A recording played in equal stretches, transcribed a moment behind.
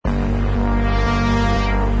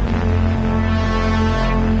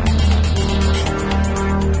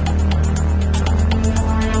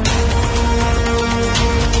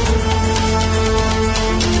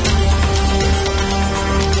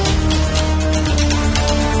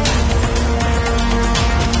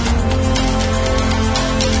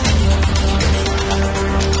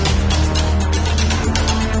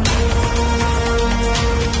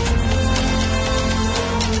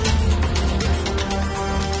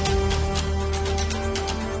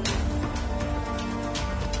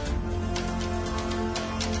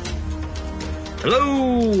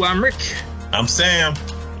Hello, I'm Rick. I'm Sam.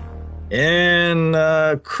 And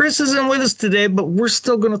Chris isn't with us today, but we're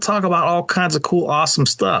still going to talk about all kinds of cool, awesome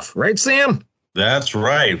stuff. Right, Sam? That's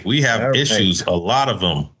right. We have issues, a lot of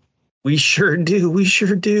them. We sure do. We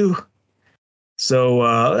sure do.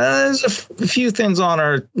 So there's a few things on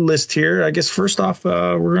our list here. I guess first off,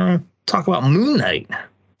 we're going to talk about Moon Knight.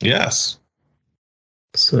 Yes.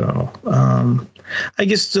 So I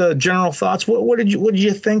guess general thoughts. What did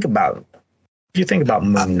you think about it? What do you think about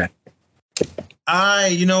Moon Knight?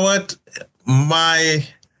 You know what?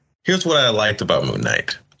 Here's what I liked about Moon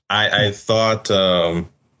Knight. I thought it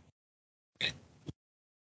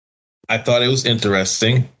was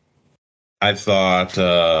interesting. I thought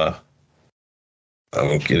I'm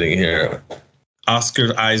getting here.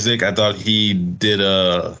 Oscar Isaac. I thought he did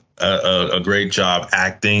a great job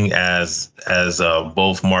acting as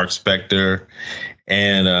both Mark Spector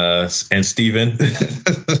and Steven.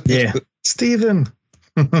 Yeah, Steven.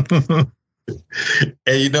 And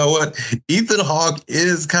you know what? Ethan Hawke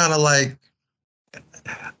is kind of like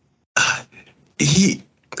he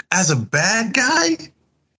as a bad guy.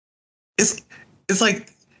 It's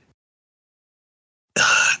like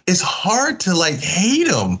it's hard to like hate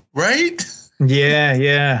him, right?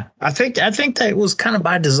 Yeah. I think that was kind of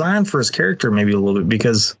by design for his character, maybe a little bit,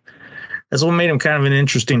 because that's what made him kind of an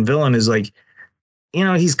interesting villain. Is like, you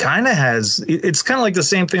know, he's kind of it's kind of like the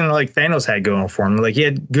same thing like Thanos had going for him. Like he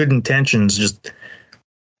had good intentions, just,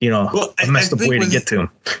 you know, a messed up way to get to him.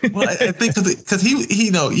 Well, I think because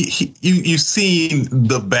you've seen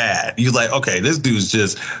the bad. You're like, okay, this dude's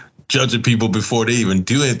just judging people before they even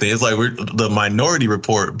do anything. It's like we're the Minority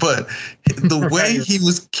Report, but the way he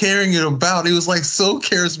was carrying it about, it was like so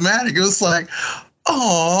charismatic. It was like,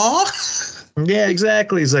 aw. Yeah,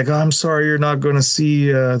 exactly. He's like, oh, I'm sorry, you're not going to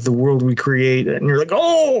see the world we create, and you're like,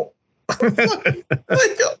 oh.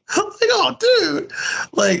 oh, dude.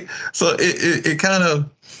 Like, so it kind of,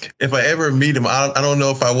 if I ever meet him, I don't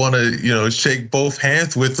know if I want to, shake both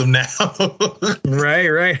hands with him now.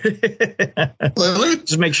 Right.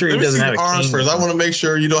 Just make sure he doesn't have arms first. I want to make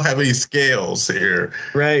sure you don't have any scales here.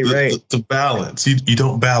 Right. To balance. You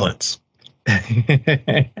don't balance.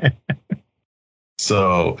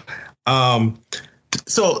 So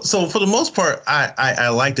for the most part, I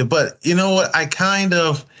liked it. But you know what? I kind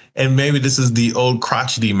of, and maybe this is the old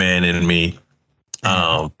crotchety man in me.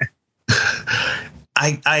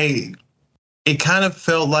 It kind of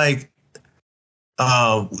felt like,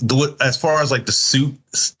 as far as like the suit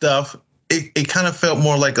stuff, it kind of felt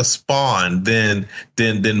more like a Spawn than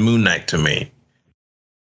Moon Knight to me,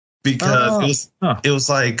 because it was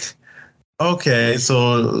like, okay,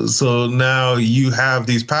 so now you have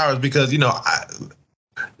these powers, because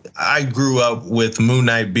I grew up with Moon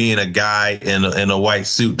Knight being a guy in a white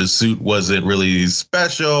suit. The suit wasn't really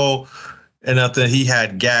special. And nothing. He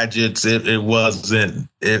had gadgets. It wasn't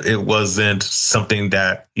something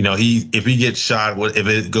that, if he gets shot, if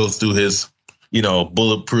it goes through his,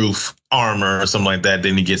 bulletproof armor or something like that,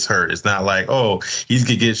 then he gets hurt. It's not like, oh, he's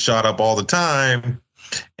gonna get shot up all the time,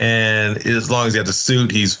 and as long as he has a suit,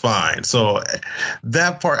 he's fine. So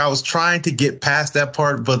that part, I was trying to get past that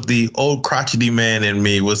part, but the old crotchety man in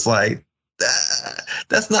me was like,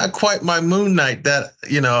 that's not quite my Moon Knight that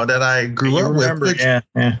I grew up with. Yeah.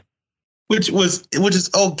 Which is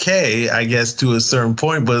okay, I guess, to a certain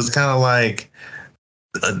point, but it's kind of like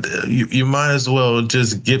you might as well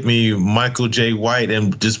just get me Michael J. White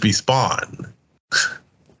and just be Spawn.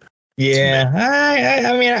 Yeah,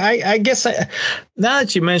 I mean, I guess now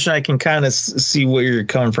that you mention, I can kind of see where you're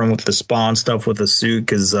coming from with the Spawn stuff with the suit,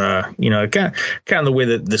 because kind of the way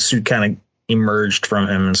that the suit kind of emerged from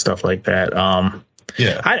him and stuff like that.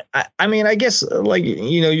 Yeah, I mean, I guess, like,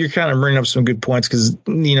 you're kind of bringing up some good points, because,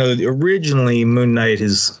 originally Moon Knight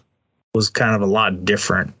was kind of a lot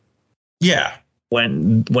different. Yeah.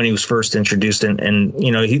 When he was first introduced, and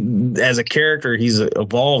he, as a character, he's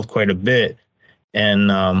evolved quite a bit.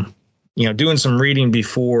 And, doing some reading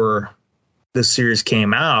before the series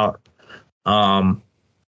came out,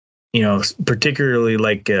 particularly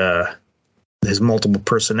like his multiple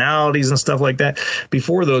personalities and stuff like that.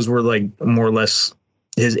 Before those were like more or less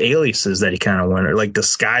his aliases that he kind of went, or like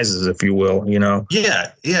disguises, if you will,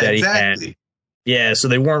 Yeah, exactly. Yeah, so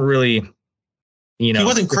they weren't really, he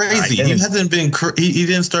wasn't crazy. He hasn't been. He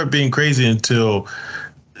didn't start being crazy until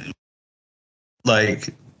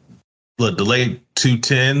like the late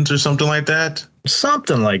 2010s or something like that.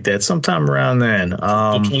 Sometime around then. The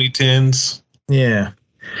 2010s. Yeah,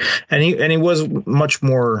 and he was much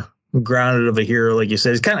more grounded of a hero, like you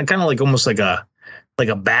said. It's kind of like almost like a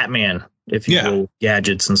Batman, if you will,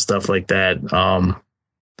 gadgets and stuff like that.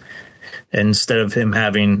 And instead of him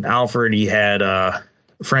having Alfred, he had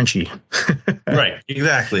Frenchie. Right,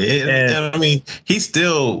 exactly. And I mean, he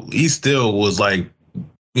still was like,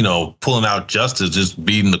 you know, pulling out justice, just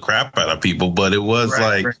beating the crap out of people. But it was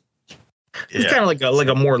It's kind of like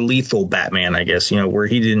a more lethal Batman, I guess, you know, where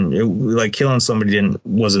he like killing somebody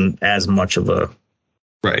wasn't as much of a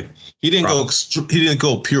right. He didn't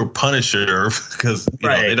go pure Punisher because you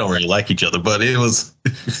know, they don't really like each other. But it was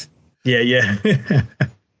yeah.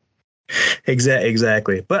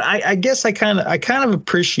 Exactly. But I guess I kind of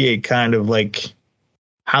appreciate kind of like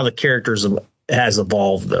how the characters has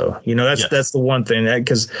evolved, though. You know, that's the one thing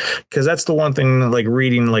because that's the one thing, like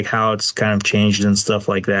reading like how it's kind of changed and stuff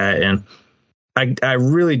like that. And I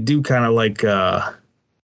really do kind of like the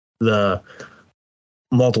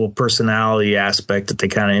multiple personality aspect that they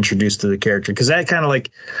kind of introduced to the character, because that kind of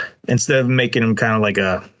like, instead of making him kind of like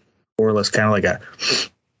a or less kind of like a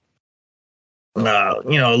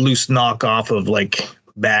you know, a loose knockoff of like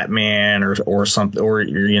Batman or something, or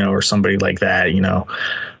you know, or somebody like that, you know,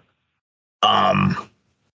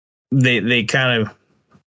 they kind of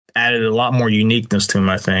added a lot more uniqueness to him,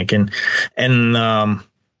 I think. And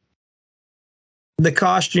the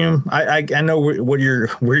costume, I know where you're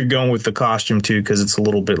going with the costume too, because it's a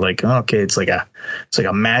little bit like, okay, it's like a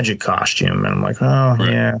magic costume, and I'm like, oh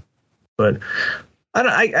right. Yeah, but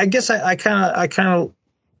I guess I kind of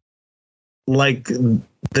like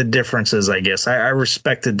the differences. I guess I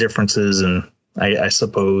respect the differences, and I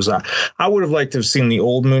suppose I would have liked to have seen the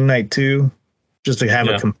old Moon Knight too, just to have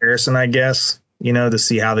a comparison, I guess, you know, to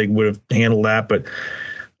see how they would have handled that. But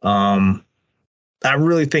I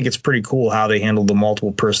really think it's pretty cool how they handled the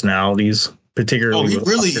multiple personalities, particularly. He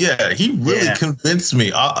really convinced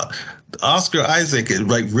me. Oscar Isaac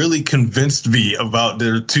like really convinced me about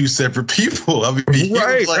their two separate people. I mean,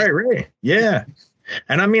 right. Yeah.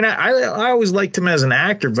 And I mean, I always liked him as an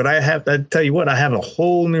actor, but I tell you what, I have a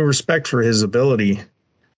whole new respect for his ability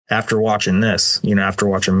after watching this, you know, after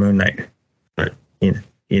watching Moon Knight. Right.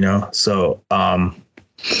 You know, so,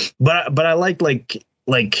 but I liked like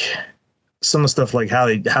some of the stuff, like how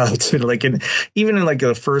they did, like even in like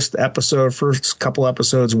the first couple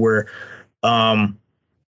episodes where,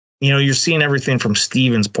 you know, you're seeing everything from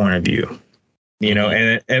Steven's point of view, you know,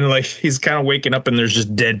 and like he's kind of waking up and there's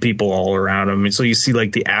just dead people all around him. And so you see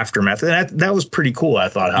like the aftermath, and that was pretty cool. I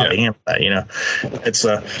thought how they handled that, you know, it's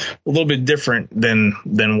a little bit different than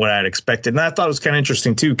what I'd expected. And I thought it was kind of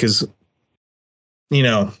interesting too, because, you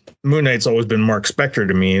know, Moon Knight's always been Mark Spector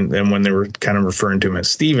to me, and when they were kind of referring to him as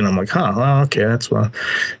Steven, I'm like, well, okay,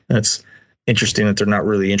 that's interesting that they're not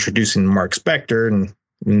really introducing Mark Spector, and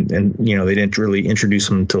you know, they didn't really introduce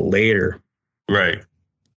him until later, right?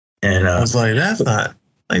 And I was like,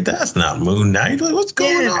 that's not Moon Knight. Like, what's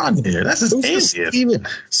going on here? That's his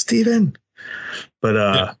Steven.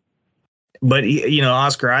 But you know,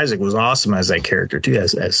 Oscar Isaac was awesome as that character too,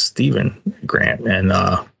 as Steven Grant, and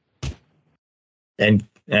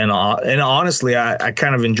honestly, I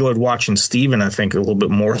kind of enjoyed watching Steven, I think, a little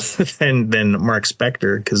bit more than Mark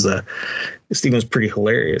Spector, because Steven's pretty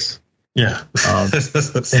hilarious. Yeah.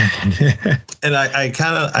 And I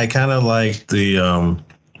kind of like the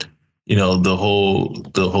you know, the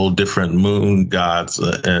whole different moon gods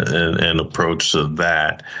and approach to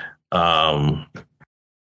that. The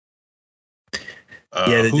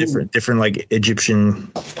different like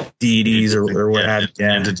Egyptian deities or what have you.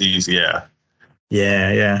 Entities, yeah.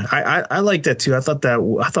 Yeah. I like that too. I thought that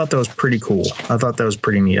was pretty cool. I thought that was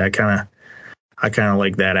pretty neat. I kind of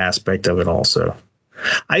like that aspect of it also.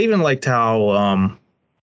 I even liked how,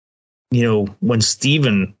 you know, when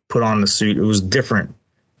Steven put on the suit, it was different.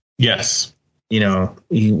 Yes. You know,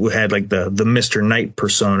 he had like the Mr. Knight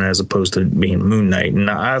persona as opposed to being Moon Knight, and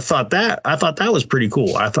I thought that was pretty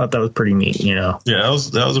cool. I thought that was pretty neat. You know, yeah,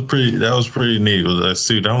 that was pretty neat with that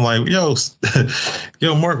suit. I'm like, yo,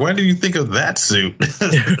 Mark, why did you think of that suit?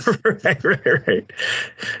 right.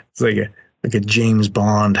 It's like a James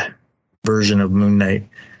Bond version of Moon Knight,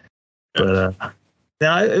 but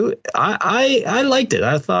I liked it.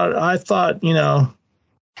 I thought you know,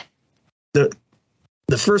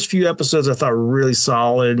 the first few episodes I thought were really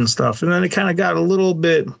solid and stuff. And then it kind of got a little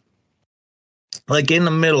bit like in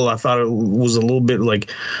the middle. I thought it was a little bit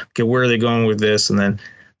like, okay, where are they going with this? And then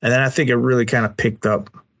I think it really kind of picked up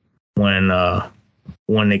when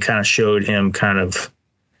they kind of showed him kind of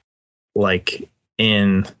like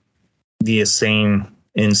in the insane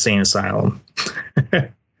asylum.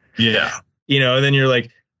 Yeah. You know, and then you're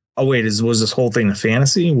like, oh wait, was this whole thing a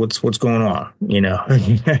fantasy? What's going on? You know,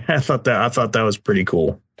 I thought that was pretty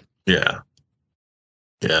cool. Yeah.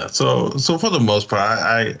 So for the most part,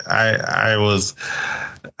 I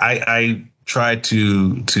tried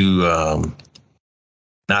to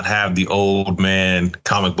not have the old man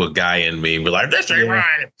comic book guy in me. Be like, this ain't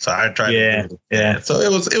right. So I tried. Yeah. So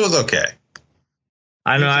it was okay.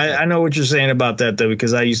 I know. I know what you're saying about that though,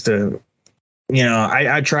 because I used to,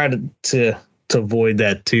 I tried to avoid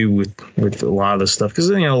that too with a lot of the stuff, because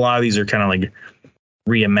a lot of these are kind of like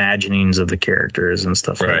reimaginings of the characters and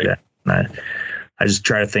stuff like that. And I just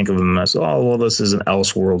try to think of them as, oh well, this is an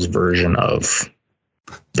Elseworlds version of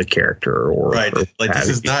the character, or like this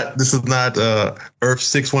is not Earth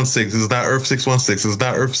 616. This is not Earth 616. This is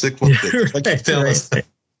not Earth 616.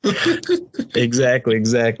 Exactly.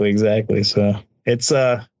 So it's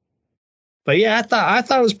but yeah, I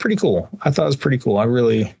thought it was pretty cool. I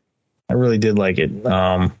really did like it.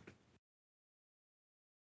 I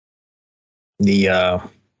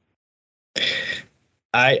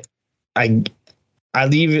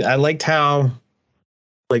liked how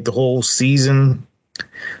like the whole season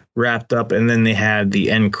wrapped up, and then they had the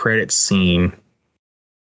end credits scene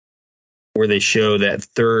where they show that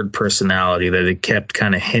third personality that they kept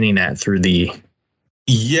kind of hinting at through the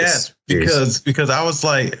because I was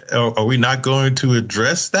like, are we not going to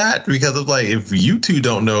address that? Because of like, if you two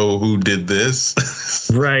don't know who did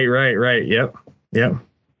this. Right. Yep.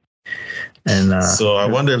 And so I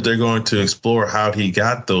wonder if they're going to explore how he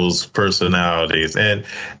got those personalities. And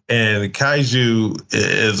Kaiju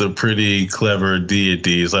is a pretty clever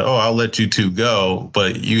deity. It's like, oh, I'll let you two go,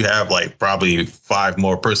 but you have like probably 5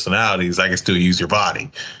 more personalities. I can still use your body.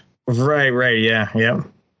 Right. Yeah.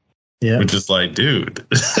 Which is like, dude.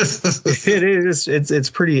 It is. It's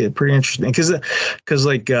pretty interesting because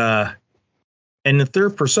like in the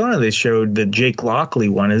third persona they showed, the Jake Lockley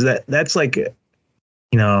one, that's like,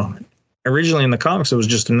 originally in the comics, it was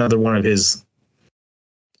just another one of his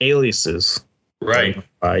aliases, right?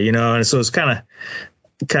 And so it's kind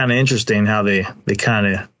of interesting how they kind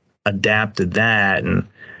of adapted that, and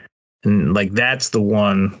like that's the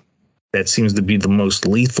one that seems to be the most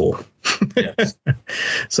lethal. Yes.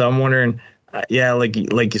 So I'm wondering, like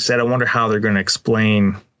you said, I wonder how they're going to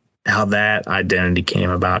explain how that identity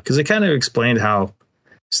came about, because it kind of explained how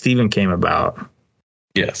Steven came about.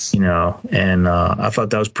 Yes. And I thought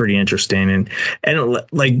that was pretty interesting. And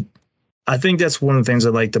like, I think that's one of the things I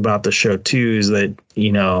liked about the show too, is that, he,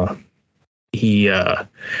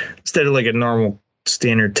 instead of like a normal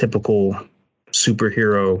standard typical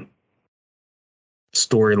superhero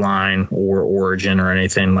storyline or origin or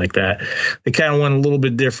anything like that, they kind of went a little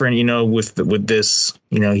bit different, with this,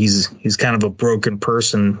 he's kind of a broken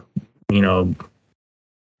person,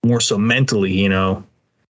 more so mentally,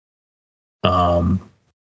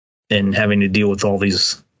 and having to deal with all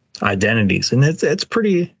these identities, and it's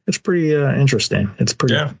pretty interesting. It's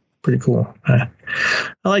pretty cool. I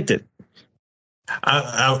liked it.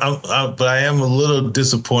 But I am a little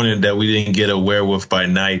disappointed that we didn't get a Werewolf by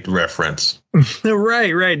Night reference.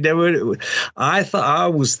 Right. I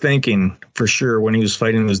was thinking for sure when he was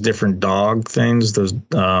fighting those different dog things, those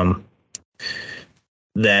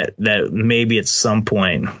that maybe at some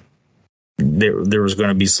point there was going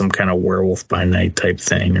to be some kind of Werewolf by Night type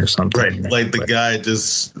thing or something. Right. Like the guy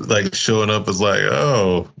just like showing up as like,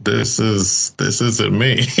 oh, this isn't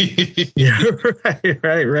me. Yeah.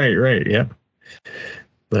 Right. Yeah.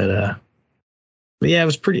 But yeah, it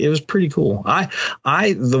was pretty cool.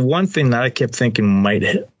 The one thing that I kept thinking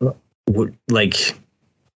would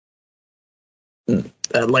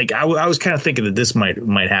I was kind of thinking that this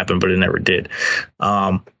might happen, but it never did.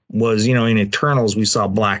 Was, in Eternals, we saw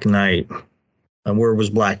Black Knight. And where was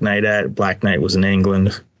Black Knight at? Black Knight was in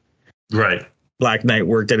England. Right. Black Knight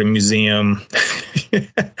worked at a museum.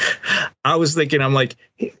 I was thinking, I'm like,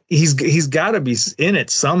 he's got to be in it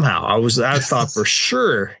somehow. I thought for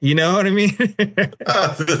sure, you know what I mean?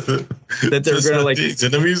 That they're gonna he's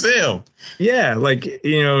in the museum. Yeah, like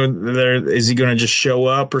is he gonna just show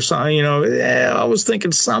up or something? Yeah, I was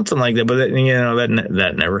thinking something like that, but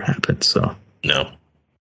that never happened. So no.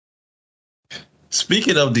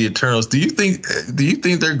 Speaking of the Eternals, do you think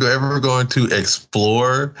they're ever going to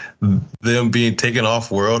explore them being taken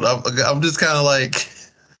off world? I'm just kind of like,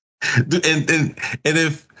 and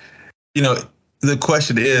if the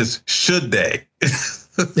question is, should they?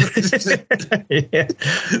 Yeah.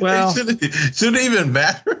 Well, should it even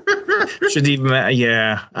matter? Should even matter?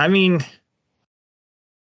 Yeah, I mean,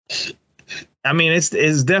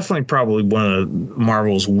 it's definitely probably one of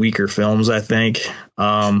Marvel's weaker films, I think.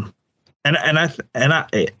 There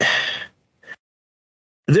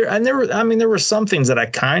were some things that I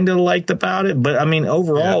kind of liked about it, but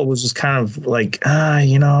overall it was just kind of like, I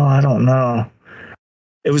don't know.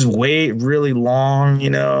 it was really long, you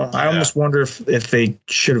know. I almost wonder if they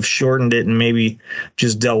should have shortened it and maybe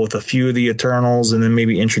just dealt with a few of the Eternals and then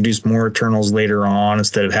maybe introduced more Eternals later on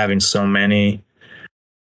instead of having so many.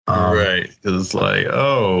 Right, because it's like,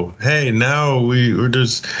 oh, hey, now we're going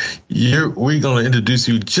to introduce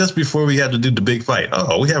you just before we have to do the big fight.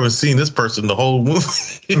 Oh, we haven't seen this person the whole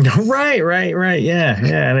movie. right, yeah,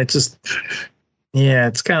 and it just,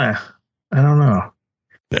 it's kind of, I don't know.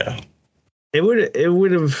 Yeah, it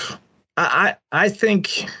would have. I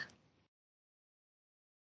think.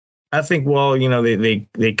 Well, you know,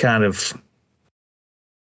 they kind of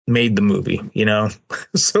made the movie, you know,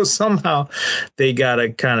 so somehow they got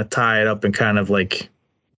to kind of tie it up and kind of like,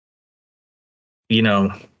 you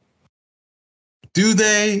know. Do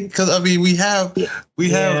they? Because I mean, we have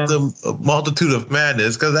the Multitude of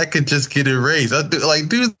Madness, because that could just get erased. Like,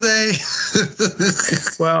 do they?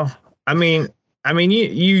 Well, I mean,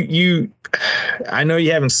 you. I know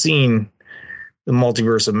you haven't seen the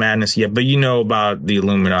Multiverse of Madness yet, but you know about the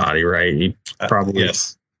Illuminati, right? You probably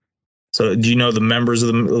yes. So, do you know the members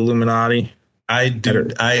of the Illuminati? I do.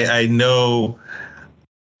 I know.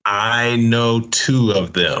 I know two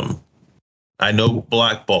of them. I know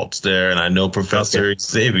Black Bolt's there, and I know Professor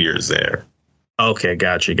Xavier's there. Okay,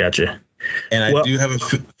 gotcha. And I do have a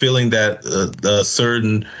feeling that a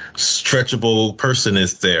certain stretchable person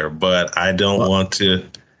is there, but I don't want to.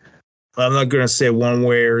 I'm not going to say one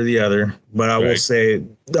way or the other, but I will say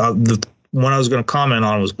the one I was going to comment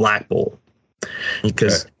on was Black Bolt,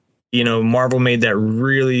 because you know, Marvel made that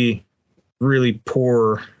really, really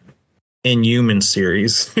poor Inhuman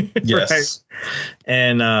series. Yes. Right?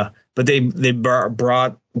 And but they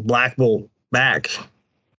brought Black Bolt back.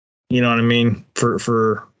 You know what I mean? For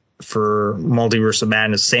Multiverse of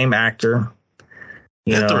Madness, same actor.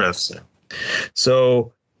 Interesting.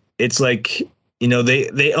 So it's like, you know,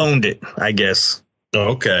 they owned it, I guess.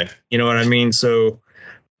 Okay. You know what I mean? So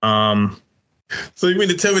so you mean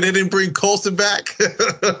to tell me they didn't bring Coulson back?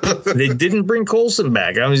 They didn't bring Coulson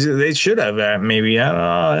back. I mean, they should have. Maybe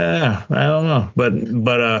I don't know. But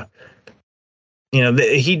you know,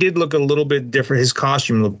 he did look a little bit different. His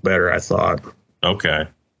costume looked better, I thought. Okay.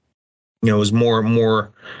 You know, it was more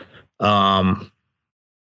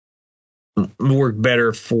worked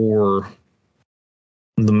better for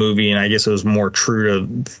the movie, and I guess it was more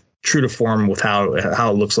true to form with how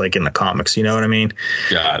it looks like in the comics. You know what I mean?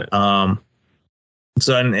 Got it.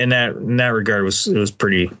 So in that regard, it was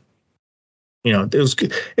pretty, you know, it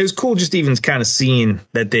was cool just even kind of seeing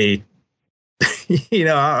that they, you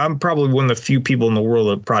know, I'm probably one of the few people in the world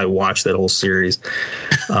that probably watched that whole series.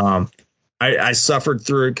 I suffered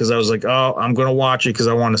through it because I was like, oh, I'm going to watch it because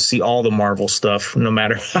I want to see all the Marvel stuff, no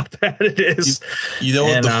matter how bad it is. You know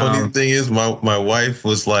what the funny thing is? My wife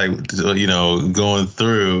was like, you know, going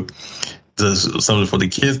through something for the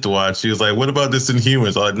kids to watch. She was like, what about this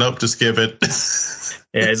Inhumans? I'm like, nope, just skip it.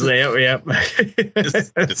 Yeah, it's like, yep.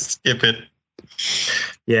 just skip it.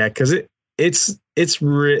 Yeah, because it's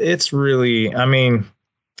really, I mean,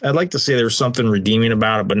 I'd like to say there's something redeeming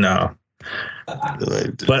about it, but no.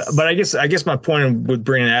 But I guess my point with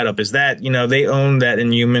bringing that up is that, you know, they own that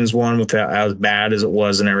Inhumans one without as bad as it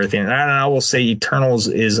was and everything. And I will say Eternals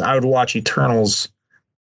I would watch Eternals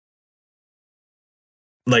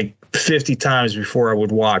like 50 times before I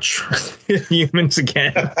would watch Humans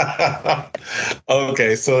again.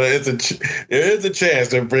 Okay, so there is a chance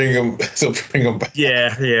to bring them back.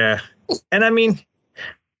 Yeah. And I mean,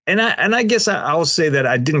 and I guess I will say that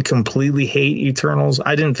I didn't completely hate Eternals.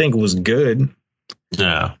 I didn't think it was good.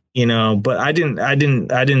 Yeah. You know, but I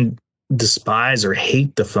didn't despise or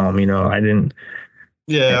hate the film, you know. I didn't.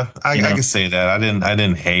 Yeah, I can say that. I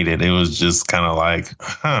didn't hate it. It was just kind of like,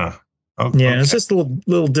 huh. Okay. Yeah, it's just a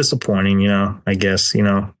little disappointing, you know, I guess, you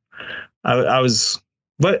know. I was,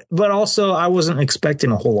 but also I wasn't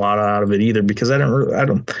expecting a whole lot out of it either, because I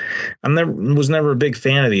was never a big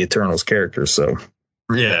fan of the Eternals characters, so.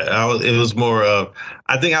 Yeah, I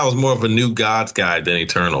think I was more of a New Gods guy than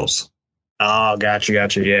Eternals. Oh, gotcha.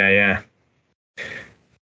 Yeah.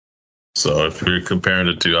 So if you're comparing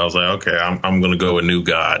the two, I was like, okay, I'm going to go with New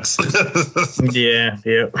Gods. Yeah.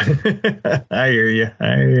 I hear you.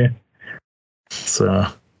 So,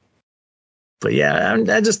 but yeah, I don't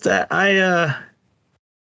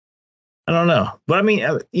know. But I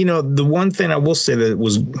mean, you know, the one thing I will say that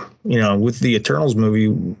was, you know, with the Eternals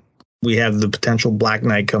movie, we have the potential Black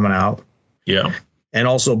Knight coming out. Yeah. And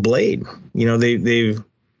also Blade. You know, they've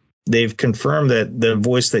confirmed that the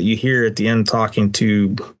voice that you hear at the end talking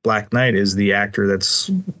to Black Knight is the actor that's,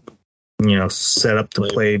 you know, set up to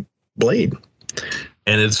play Blade.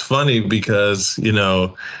 And it's funny because, you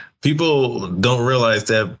know, people don't realize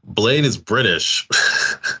that Blade is British.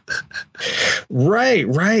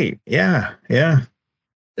 Right. Yeah.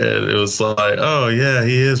 And it was like, oh yeah,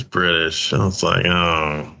 he is British. I was like,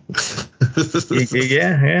 oh.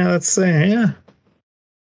 Yeah. Let's say, yeah.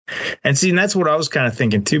 And see, and that's what I was kind of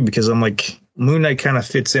thinking too, because I'm like, Moon Knight kind of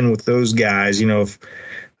fits in with those guys. You know, if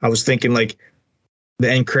I was thinking like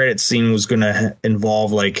the end credit scene was going to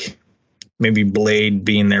involve like maybe Blade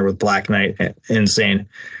being there with Black Knight and saying,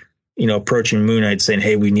 you know, approaching Moon Knight saying,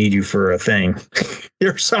 "Hey, we need you for a thing,"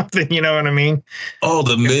 or something. You know what I mean? Oh,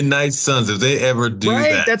 the Midnight Suns! If they ever do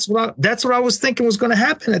that, that's what I was thinking was going to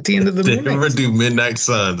happen at the end of the movie. They ever do Midnight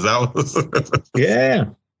Suns? That was yeah.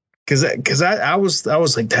 Because I was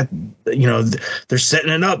like that, you know, they're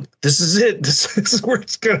setting it up. This is it. This is where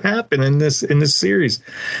it's going to happen in this series.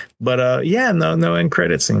 But yeah, no end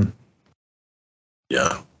credit scene.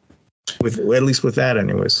 Yeah, with at least with that,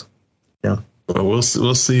 anyways. Yeah. Well, we'll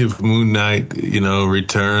see if Moon Knight, you know,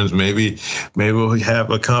 returns. Maybe we'll have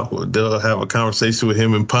they'll have a conversation with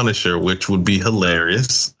him and Punisher, which would be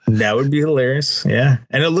hilarious. That would be hilarious. Yeah,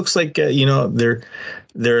 and it looks like you know they're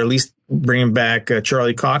at least bringing back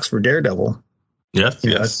Charlie Cox for Daredevil.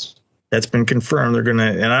 Yes. That's been confirmed. They're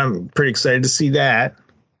gonna, and I'm pretty excited to see that.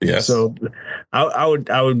 Yes. So I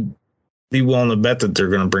would be willing to bet that they're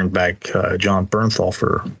gonna bring back John Bernthal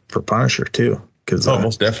for Punisher too. Because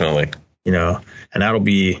most definitely. You know, and that'll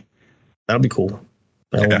be cool.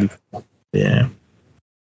 Yeah.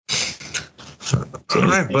 All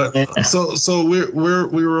right, but so we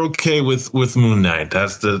were okay with Moon Knight.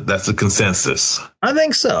 That's the consensus. I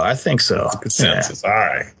think so. Consensus. Yeah. All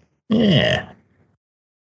right. Yeah.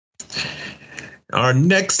 Our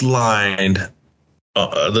next line,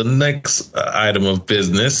 the next item of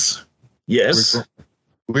business. Yes.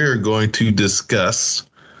 We're going to discuss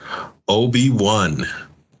Obi-Wan.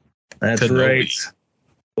 That's Kenobi. right.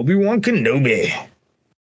 Obi-Wan Kenobi.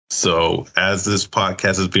 So, as this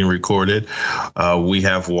podcast is being recorded, we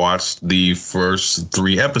have watched the first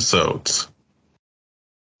 3 episodes.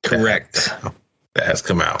 Correct. That has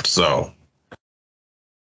come out. So,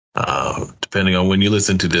 depending on when you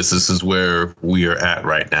listen to this is where we are at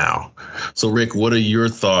right now. So, Rick, what are your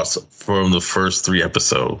thoughts from the first 3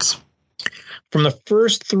 episodes? From the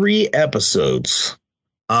first 3 episodes,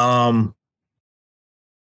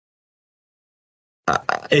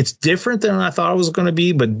 it's different than I thought it was going to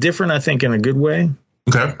be, but different, I think, in a good way.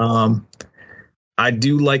 Okay. I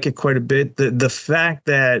do like it quite a bit. The fact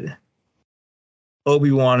that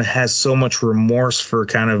Obi-Wan has so much remorse for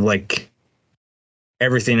kind of like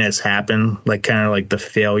everything that's happened, like kind of like the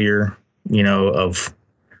failure, you know, of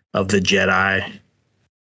the Jedi.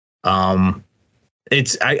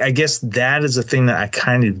 I guess that is a thing that I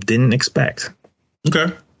kind of didn't expect.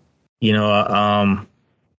 Okay. You know,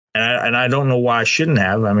 and I don't know why I shouldn't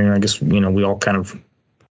have. I mean, I guess, you know, we all kind of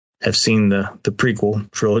have seen the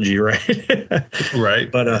prequel trilogy, right?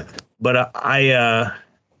 Right. But I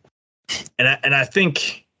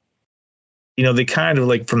think, you know, they kind of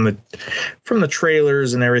like from the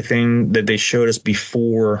trailers and everything that they showed us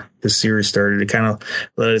before the series started, it kind of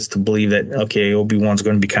led us to believe that, okay, Obi-Wan's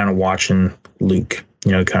going to be kind of watching Luke,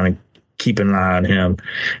 you know, kind of keeping an eye on him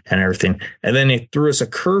and everything. And then they threw us a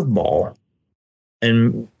curveball,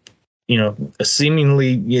 and, you know,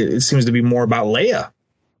 seemingly it seems to be more about Leia.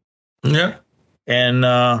 Yeah. And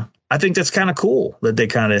I think that's kind of cool that they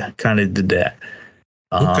kind of did that.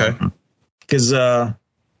 Okay. Because,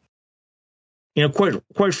 you know,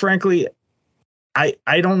 quite frankly, I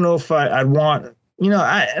don't know if I'd want, you know,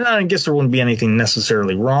 I guess there wouldn't be anything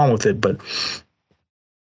necessarily wrong with it, but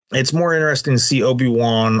it's more interesting to see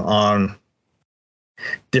Obi-Wan on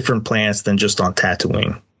different planets than just on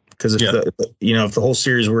Tatooine. Because if if the whole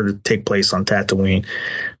series were to take place on Tatooine,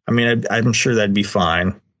 I mean, I'm sure that'd be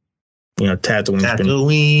fine. You know,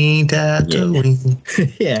 Tatooine.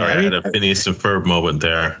 Yeah. Sorry, I had a Phineas and Ferb moment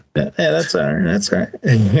there. Yeah, that's all right. That's right.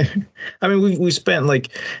 I mean, we spent, like,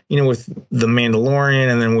 you know, with the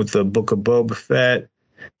Mandalorian and then with the Book of Boba Fett,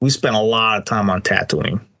 we spent a lot of time on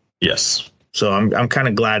Tatooine. Yes. So I'm kind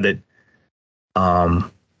of glad that,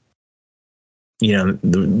 you know,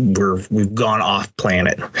 we've gone off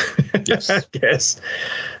planet. Yes. I guess.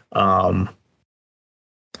 I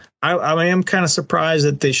am kind of surprised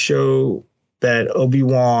that they show that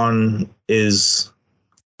Obi-Wan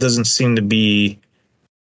doesn't seem to be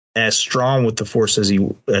as strong with the Force as he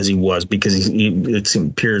was, because it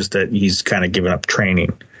appears that he's kind of given up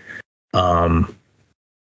training.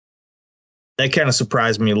 That kind of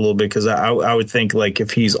surprised me a little bit, because I would think, like,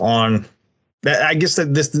 if he's on that, I guess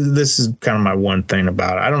that this is kind of my one thing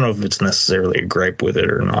about it. I don't know if it's necessarily a gripe with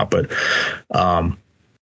it or not, but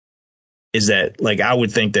is that, like, I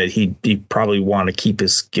would think that he'd probably want to keep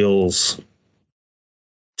his skills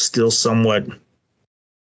still somewhat,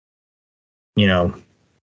 you know,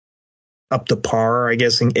 up to par, I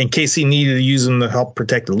guess, in case he needed to use him to help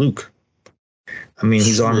protect Luke. I mean,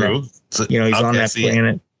 he's on that, you know, he's on that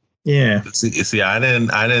planet. Yeah. See, I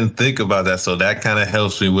didn't think about that, so that kind of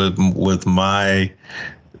helps me with my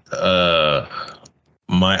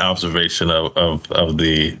my observation of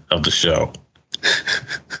the show.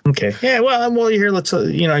 Okay. Yeah. Well, you hear. Let's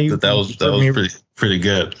that was pretty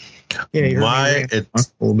good. Yeah. A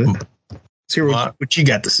little bit. Let's hear what you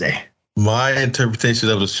got to say. My interpretation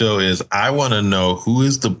of the show is I want to know who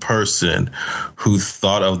is the person who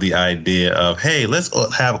thought of the idea of, hey, let's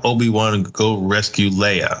have Obi-Wan go rescue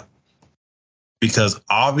Leia. Because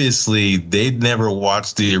obviously they'd never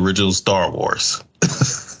watched the original Star Wars.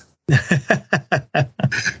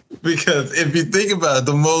 Because if you think about it,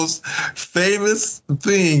 the most famous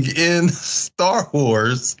thing in Star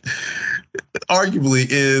Wars arguably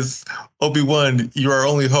is Obi-Wan, you're our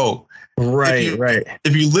only hope. Right.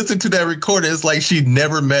 If you listen to that recording, it's like she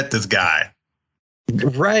never met this guy.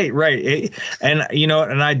 Right. And you know,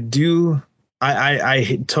 and I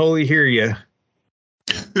totally hear you.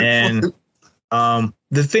 And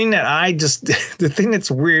the thing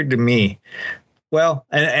that's weird to me, well,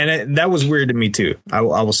 and that was weird to me too. I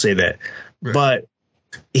will say that, right. But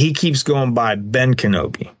he keeps going by Ben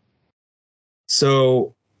Kenobi.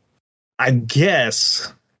 So I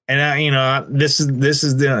guess. And this is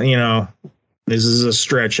a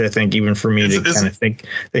stretch, I think, even for me to kind of think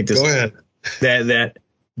this. Go ahead.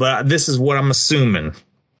 But this is what I'm assuming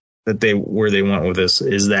where they went with this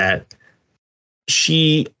is that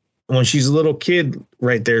when she's a little kid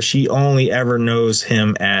right there, she only ever knows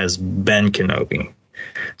him as Ben Kenobi.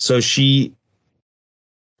 So she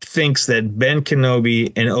thinks that Ben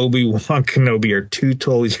Kenobi and Obi-Wan Kenobi are two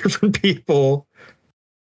totally different people.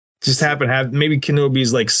 Just happen to have, maybe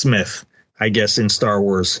Kenobi's like Smith, I guess, in Star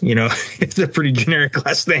Wars. You know, it's a pretty generic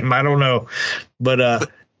last name. I don't know, but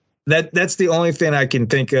that's the only thing I can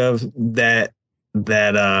think of that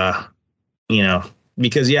because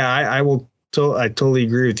I totally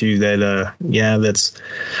agree with you that that's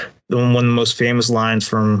one of the most famous lines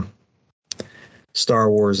from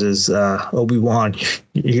Star Wars is Obi-Wan,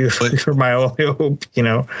 you're my only hope, you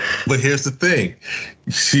know. But here's the thing.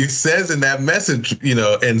 She says in that message, you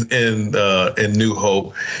know, in New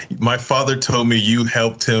Hope, my father told me you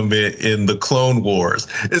helped him in the Clone Wars.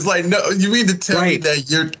 It's like, no, you mean to tell me that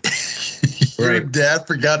your dad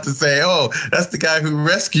forgot to say, oh, that's the guy who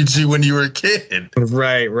rescued you when you were a kid.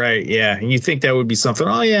 Right. Yeah. And you think that would be something.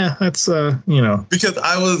 Oh, yeah, that's, Because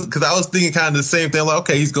I was thinking kind of the same thing. Like,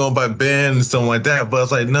 okay, he's going by Ben and something like that. But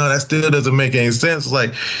it's like, no, that still doesn't make any sense. It's like,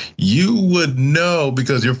 you would know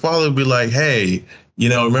because your father would be like, hey, you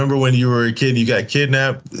know, remember when you were a kid, you got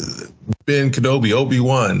kidnapped? Ben Kenobi,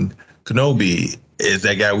 Obi-Wan Kenobi is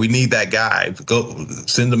that guy. We need that guy. Go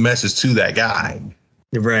send a message to that guy.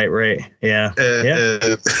 Right. Yeah.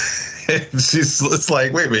 It's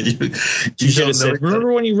like, wait a minute. You should have said,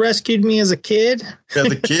 remember when you rescued me as a kid?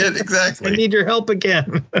 As a kid, exactly. I need your help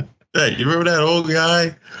again. Yeah, you remember that old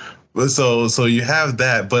guy? So you have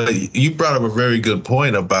that, but you brought up a very good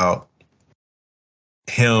point about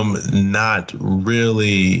him not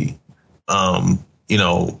really,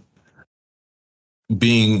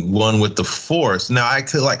 being one with the Force. Now I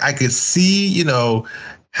could see,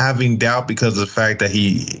 having doubt because of the fact that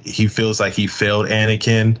he feels like he failed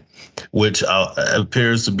Anakin, which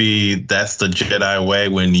appears to be that's the Jedi way.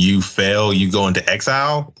 When you fail, you go into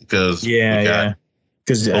exile because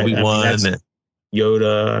because Obi-Wan and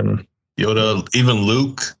Yoda, even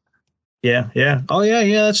Luke. Yeah. Oh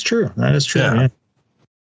yeah, that's true. That is true. Yeah.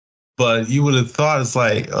 But you would have thought it's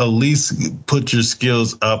like at least put your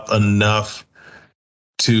skills up enough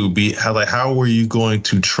to be how were you going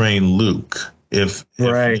to train Luke if you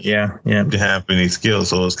didn't have any skills?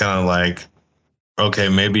 So it's kind of like, okay,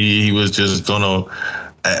 maybe he was just gonna,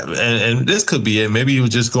 and this could be it. Maybe he was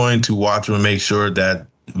just going to watch him and make sure that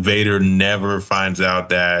Vader never finds out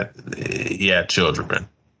that he had children,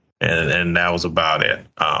 and that was about it.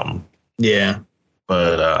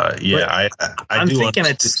 But I'm thinking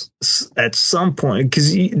at some point,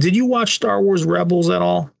 because did you watch Star Wars Rebels at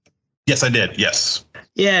all? Yes, I did. Yes.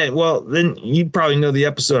 Yeah, well, then you probably know the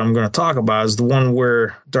episode I'm going to talk about is the one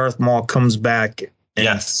where Darth Maul comes back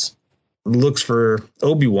and looks for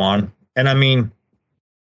Obi-Wan. And I mean,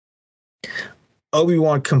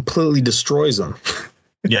 Obi-Wan completely destroys him.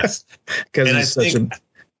 Yes. Because he's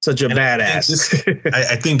such a badass.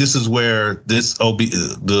 I think this is where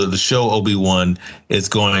the show Obi-Wan is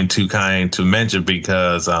going to kind to mention,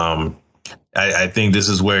 because I think this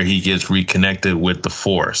is where he gets reconnected with the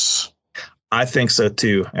Force. I think so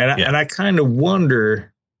too, and I kind of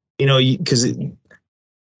wonder because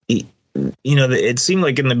it seemed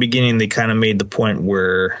like in the beginning they kind of made the point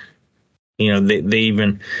where, they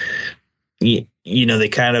even, they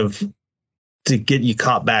kind of, to get you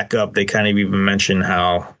caught back up, they kind of even mention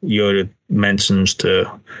how Yoda mentions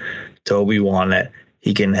to Obi-Wan that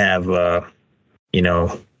he can have,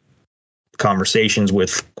 conversations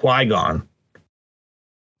with Qui-Gon.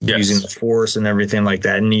 Yes. Using the Force and everything like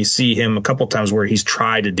that. And you see him a couple times where he's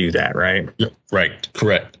tried to do that, right? Yep, right.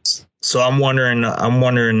 Correct. So I'm wondering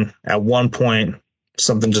at one point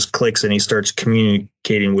something just clicks and he starts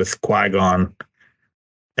communicating with Qui-Gon,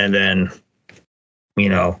 and then,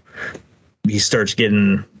 he starts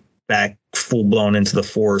getting back full blown into the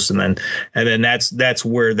Force, and then that's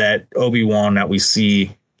where that Obi-Wan that we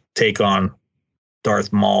see take on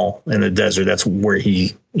Darth Maul in the desert. That's where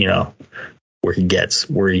he, where he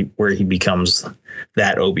becomes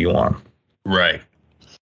that Obi-Wan. Right.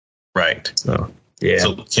 So yeah.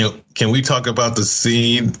 So can we talk about the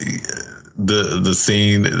scene, the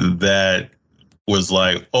scene that was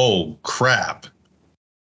like, oh crap?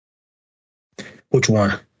 Which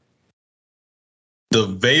one? The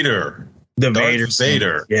Vader.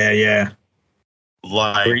 Vader. Yeah.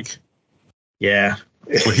 Like, yeah.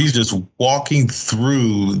 Where he's just walking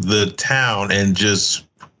through the town and just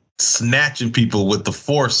snatching people with the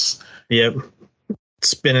Force. Yep.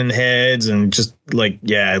 Spinning heads and just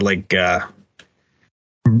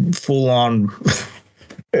full on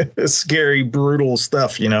scary, brutal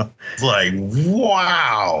stuff, It's like,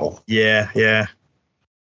 wow. Yeah.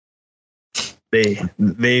 They've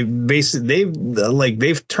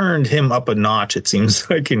turned him up a notch, it seems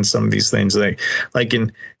like, in some of these things, like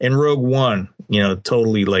in Rogue One,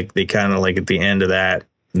 totally, like they kind of like at the end of that,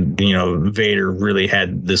 Vader really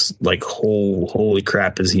had this like holy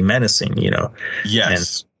crap, is he menacing,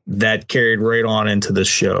 Yes. And that carried right on into the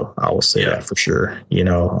show. I will say that for sure.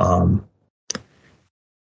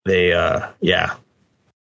 That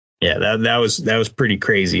was pretty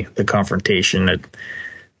crazy, the confrontation that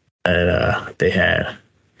they had.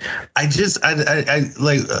 I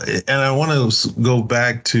like, and I want to go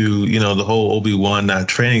back to, the whole Obi-Wan not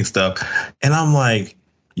training stuff. And I'm like,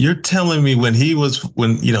 you're telling me when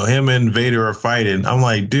him and Vader are fighting, I'm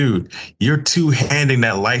like, dude, you're two-handing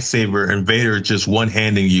that lightsaber and Vader just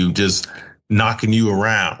one-handing you, just knocking you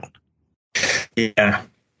around. Yeah.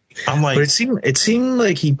 I'm like, but it seemed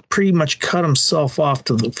like he pretty much cut himself off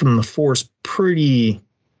from the Force pretty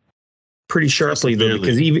sharply, though,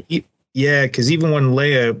 because even when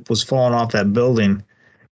Leia was falling off that building,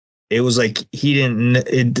 it was like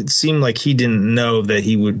it seemed like he didn't know that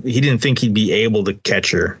he didn't think he'd be able to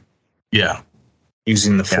catch her. Yeah.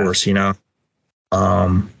 Using the Force,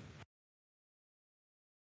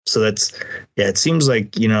 so that's, it seems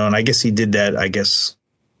like, and I guess he did that,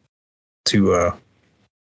 to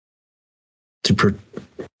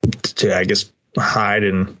I guess hide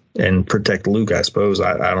and protect Luke, I suppose.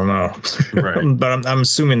 I don't know. Right. But I'm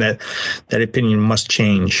assuming that opinion must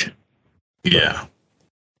change. Yeah.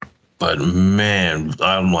 But man,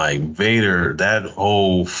 I'm like, Vader, that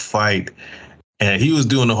whole fight, and he was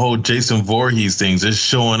doing the whole Jason Voorhees things, just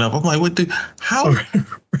showing up. I'm like, what how?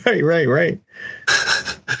 Right.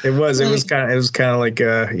 It was kind of like,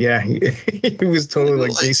 he was totally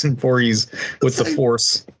like Jason Voorhees with the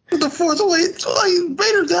Force. The Force, like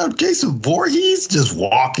Vader's out. Jason Voorhees just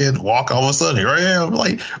walk all of a sudden. Here I am.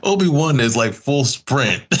 Like Obi-Wan is like full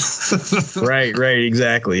sprint. Right,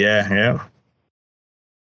 exactly. Yeah.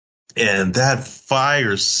 And that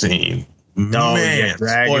fire scene, man,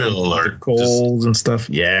 spoiler alert, coals and stuff.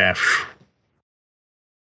 Yeah,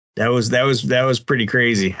 that was pretty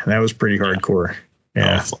crazy. That was pretty hardcore.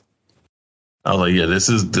 Yeah, I was like, yeah, this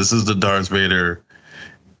is the Darth Vader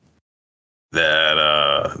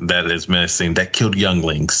that is menacing, that killed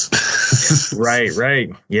younglings.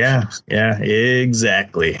 Right. Yeah,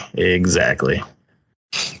 exactly.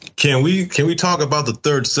 Can we talk about the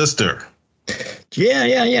third sister?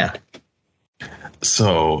 Yeah.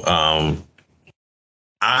 So,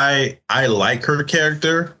 I like her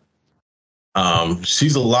character.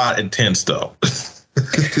 She's a lot intense though.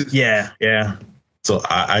 Yeah. So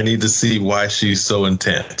I need to see why she's so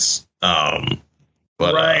intense.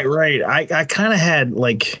 But, right. I kind of had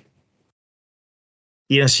like,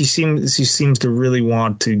 she seems to really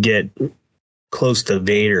want to get close to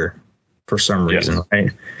Vader for some reason, yes.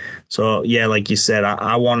 Right? So yeah, like you said,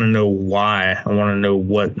 I want to know why. I want to know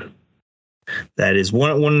what that is.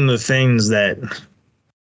 One of the things that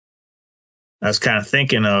I was kind of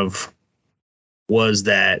thinking of was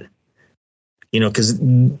that, because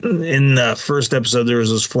in the first episode there was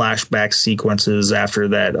those flashback sequences after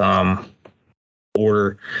that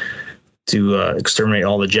order exterminate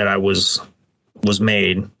all the Jedi was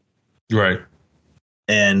made. Right.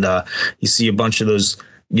 And you see a bunch of those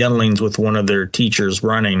younglings with one of their teachers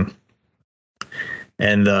running,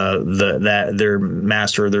 and their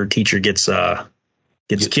master or their teacher gets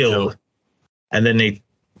killed, and then they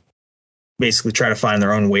basically try to find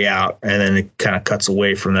their own way out, and then it kind of cuts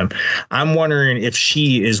away from them. I'm wondering if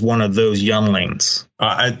she is one of those younglings.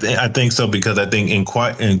 I think so, because I think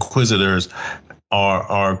Inquisitors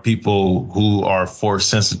are people who are Force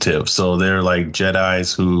sensitive, so they're like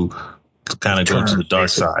Jedis who kind of go to the dark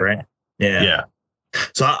side, right? Yeah.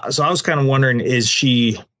 So I was kind of wondering, is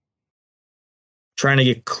she trying to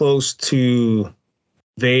get close to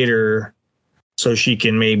Vader so she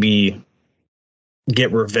can maybe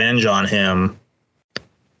get revenge on him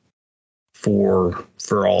for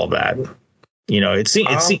all of that? It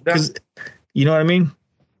seems, you know what I mean?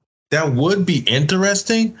 That would be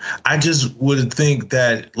interesting. I just would think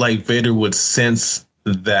that like Vader would sense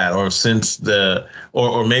that, or sense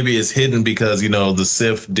or maybe it's hidden because the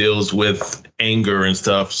Sith deals with anger and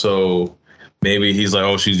stuff. So maybe he's like,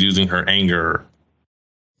 oh, she's using her anger.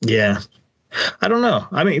 Yeah, I don't know.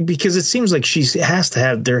 I mean, because it seems like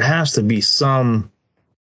there has to be some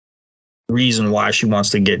reason why she wants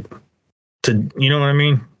to get to, you know what I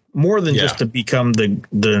mean? More than just to become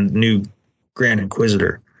the new Grand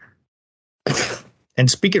Inquisitor. And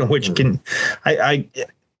speaking of which,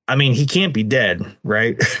 I mean, he can't be dead,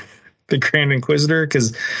 right? The Grand Inquisitor,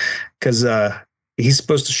 because he's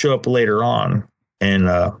supposed to show up later on in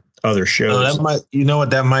other shows.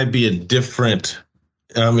 That might be a different.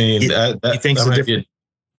 I mean, he thinks a different.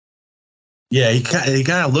 Yeah, he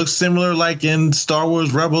kind of looks similar, like in Star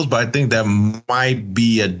Wars Rebels, but I think that might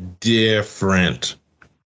be a different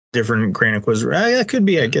Grand Inquisitor. That could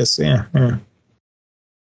be, I guess. Yeah.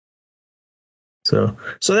 So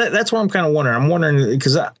that's what I'm kind of wondering. I'm wondering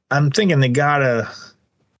because I'm thinking they gotta,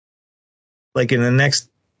 like, in the next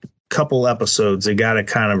couple episodes, they gotta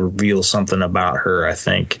kind of reveal something about her. I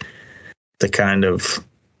think the kind of,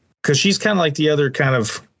 because she's kind of like the other kind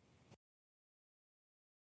of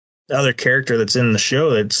other character that's in the show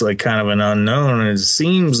that's like kind of an unknown, and it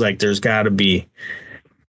seems like there's got to be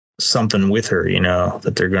something with her,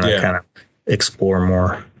 that they're going to kind of explore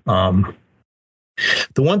more.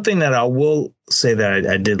 The one thing that I will say that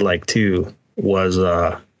I did like too was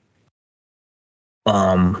at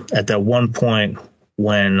that one point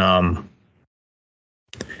when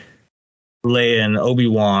Leia and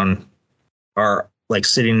Obi-Wan are like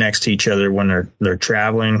sitting next to each other when they're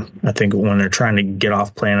traveling. I think when they're trying to get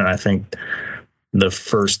off planet, I think the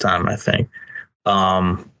first time,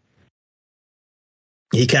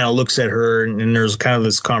 he kind of looks at her, and there's kind of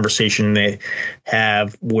this conversation they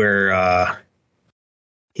have where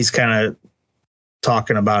he's kind of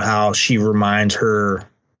talking about how she reminds her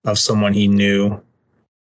of someone he knew.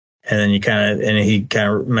 And then he kind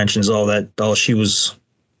of mentions she was,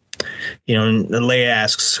 and Leia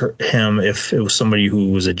asks him if it was somebody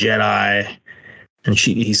who was a Jedi, and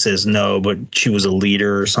he says no, but she was a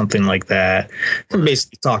leader or something like that. And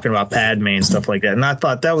basically talking about Padme and stuff like that. And I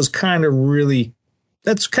thought that was kind of really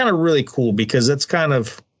cool, because that's kind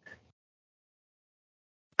of,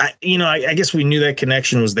 I guess we knew that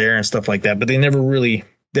connection was there and stuff like that, but they never really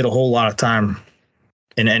did a whole lot of time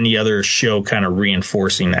in any other show kind of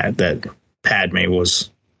reinforcing that Padme was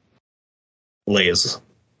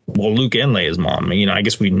Luke and Leia's mom. I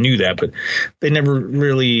guess we knew that, but they never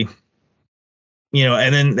really,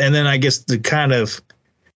 and then I guess the kind of,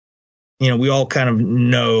 we all kind of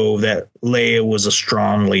know that Leia was a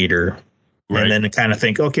strong leader. Right. And then to kind of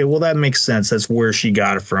think, okay, well, that makes sense. That's where she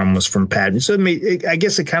got it from, was from Padme. So I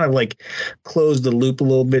guess it kind of like closed the loop a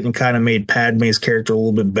little bit and kind of made Padme's character a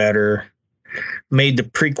little bit better, made the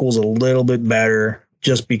prequels a little bit better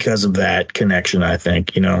just because of that connection, I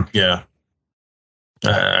think, Yeah.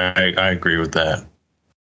 I agree with that.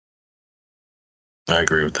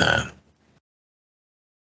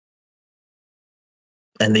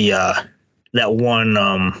 And that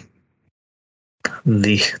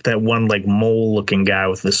one like mole looking guy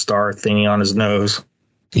with the star thingy on his nose.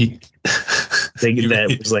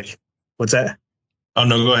 That was like, what's that? Oh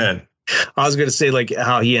no, go ahead. I was gonna say like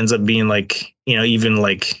how he ends up being like, even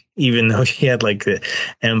though he had like the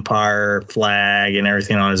Empire flag and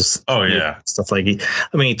everything on his stuff, like he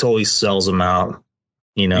totally sells him out,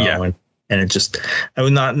 and it just,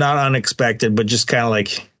 not unexpected, but just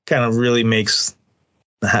kind of really makes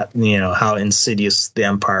how insidious the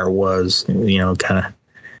Empire was, kind of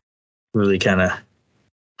really kind of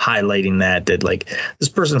highlighting that like this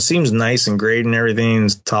person seems nice and great and everything,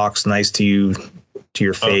 talks nice to you, to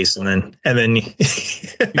your face, and then he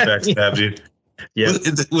backstabs you. Yeah.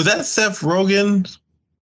 Was that Seth Rogen?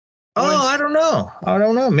 Oh, I don't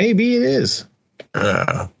know. Maybe it is.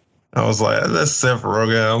 I was like, that's Seth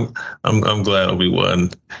Rogen. I'm glad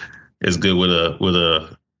Obi-Wan is good with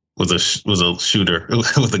a shooter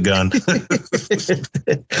with a gun.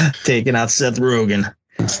 Taking out Seth Rogen.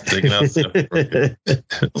 Taking out Seth Rogen. I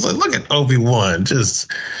was like, look at Obi-Wan just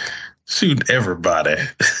shooting everybody.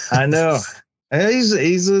 I know.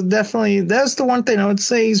 He's definitely, that's the one thing I would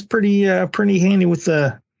say, he's pretty handy with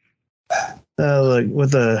the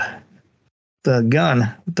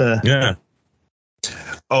gun. Yeah.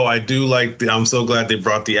 Oh, I do like I'm so glad they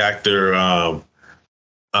brought the actor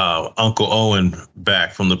Uncle Owen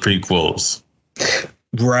back from the prequels.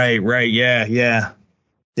 Right. Yeah.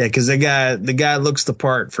 Because the guy looks the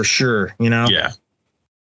part for sure. You know. Yeah.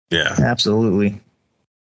 Absolutely.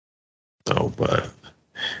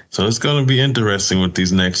 So it's going to be interesting with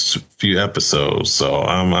these next few episodes. So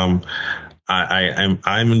I'm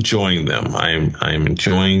enjoying them. I'm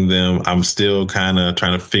enjoying them. I'm still kind of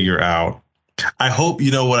trying to figure out. I hope,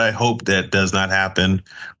 I hope that does not happen.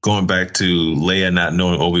 Going back to Leia not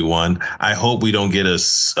knowing Obi-Wan, I hope we don't get a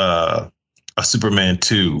Superman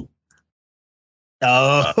 2.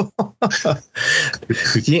 Oh,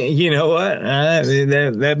 you know what?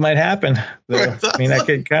 That might happen. I mean, I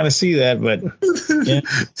could kind of see that, but yeah.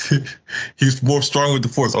 He's more strong with the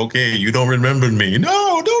Force. Okay, you don't remember me.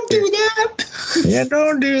 No, don't do that. Yeah,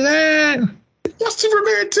 don't do that. Not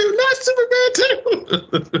Superman 2.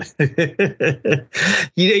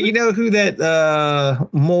 You know who that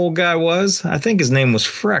mole guy was? I think his name was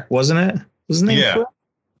Freck, wasn't it? Was his name Freck?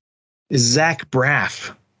 Is Zach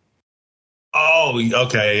Braff. Oh,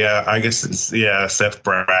 okay, yeah. I guess it's Seth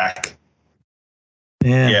Brack.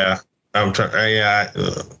 Yeah. I'm trying.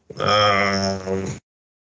 Let's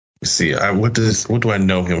see. What do I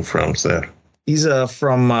know him from, Seth? He's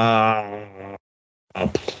from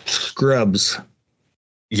Scrubs.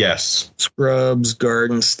 Yes. Scrubs,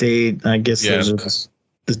 Garden State. I guess those are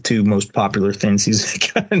the two most popular things he's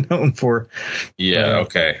kind of known for. Yeah.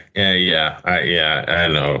 Okay. Yeah. I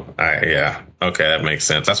know. Okay, that makes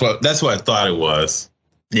sense. That's what I thought it was.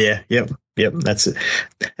 Yeah. Yep. That's it.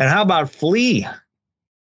 And how about Flea?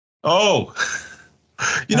 Oh,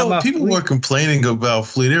 people were complaining about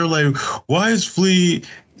Flea. They were like, "Why is Flea?"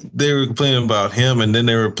 They were complaining about him, and then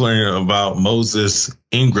they were complaining about Moses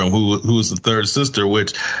Ingram, who was the third sister.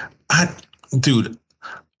 Which, I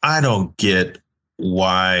don't get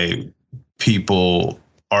why people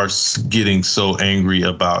are getting so angry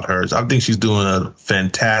about her. I think she's doing a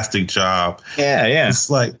fantastic job. Yeah. It's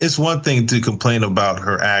like, it's one thing to complain about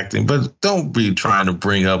her acting, but don't be trying to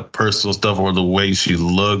bring up personal stuff or the way she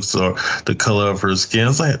looks or the color of her skin.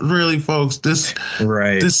 It's like, really, folks, this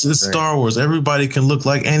is Star Wars. Everybody can look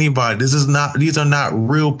like anybody. These are not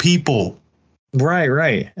real people.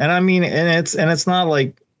 Right. And I mean, and it's not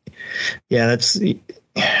like,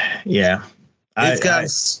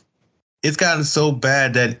 It's gotten so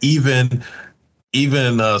bad that even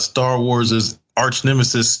Star Wars' arch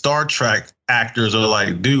nemesis Star Trek actors are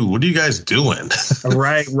like, dude, what are you guys doing?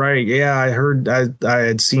 Right. Yeah, I heard. I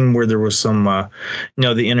had seen where there was some,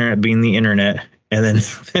 the internet being the internet, and then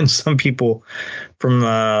some people from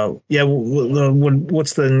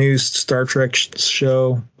what's the new Star Trek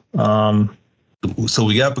show? So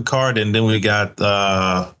we got Picard, and then we got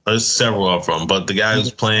there's several of them, but the guy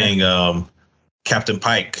who's playing Captain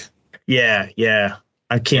Pike. Yeah.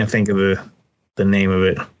 I can't think of the name of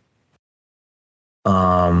it.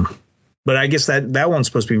 But I guess that one's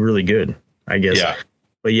supposed to be really good, I guess. Yeah.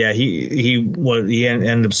 But yeah, he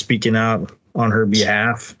ended up speaking out on her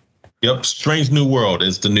behalf. Yep. Strange New World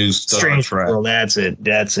is the new Star Trek. Strange World. That's it.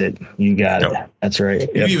 You got it. That's right.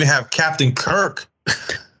 You even have Captain Kirk.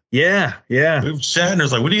 Yeah.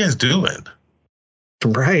 Shatner's like, what are you guys doing?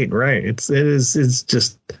 Right. It's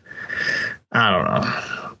just, I don't know.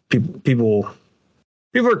 People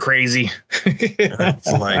are crazy.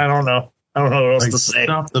 It's like, I don't know what else to say.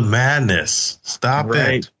 Stop the madness. Stop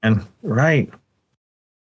it. And right.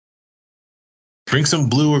 Drink some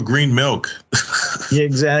blue or green milk. Yeah,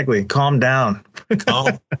 exactly. Calm down.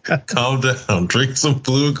 Calm down. Drink some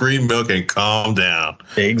blue or green milk and calm down.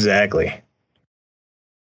 Exactly.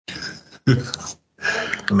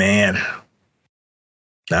 Man,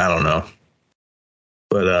 I don't know,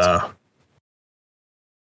 but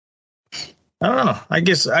I don't know. I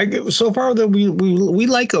guess so far that we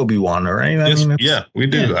like Obi-Wan, right? We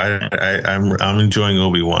do. Yeah. I'm enjoying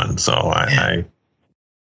Obi-Wan, so I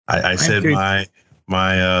said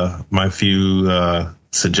my few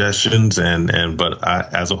suggestions, but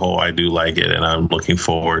as a whole, I do like it, and I'm looking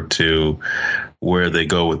forward to where they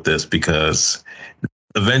go with this, because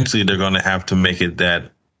eventually they're going to have to make it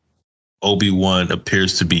that Obi-Wan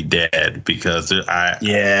appears to be dead because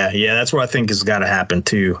that's what I think has got to happen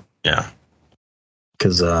too. Yeah,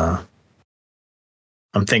 because I'm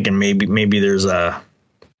thinking maybe there's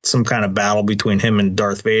some kind of battle between him and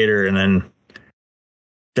Darth Vader, and then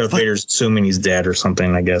Darth Vader's assuming he's dead or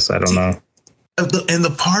something. I guess I don't know. And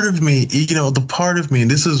the part of me,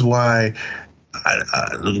 and this is why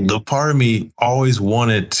the part of me always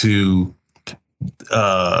wanted to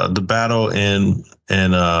the battle in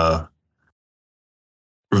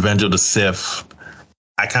Revenge of the Sith.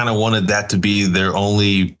 I kind of wanted that to be their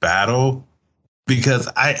only battle because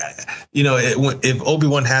if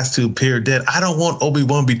Obi-Wan has to appear dead, I don't want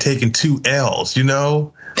Obi-Wan be taking 2 L's,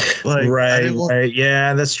 Like, right.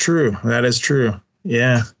 Yeah, that's true. That is true.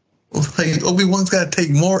 Yeah. Like Obi-Wan's got to take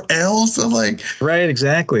more L's. I'm like, right.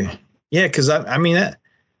 Exactly. Yeah. Cause I mean,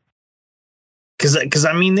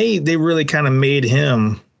 they really kind of made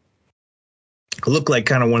him look like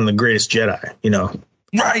kind of one of the greatest Jedi,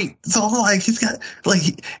 Right. So I'm like, he's got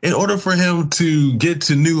in order for him to get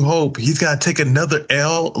to New Hope, he's got to take another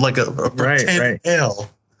L, like a pretend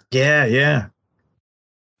L. Yeah. Yeah.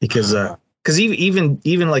 Because even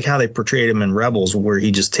like how they portrayed him in Rebels, where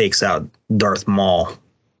he just takes out Darth Maul,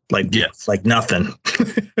 like nothing,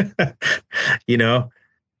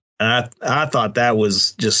 And I thought that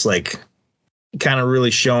was just like kind of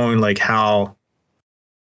really showing like how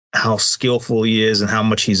skillful he is and how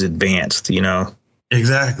much he's advanced,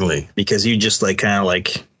 Exactly. Because you just like kind of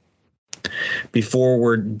like before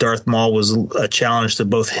where Darth Maul was a challenge to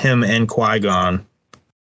both him and Qui-Gon,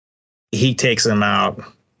 he takes him out,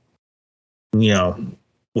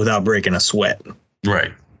 without breaking a sweat.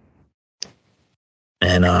 Right.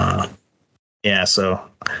 And so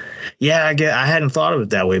I hadn't thought of it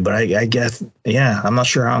that way, but I guess I'm not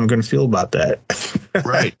sure how I'm going to feel about that.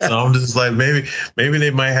 Right. So I'm just like, maybe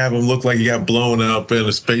they might have him look like he got blown up in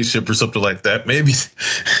a spaceship or something like that. Maybe.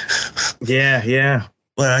 Yeah.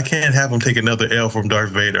 Like, I can't have him take another L from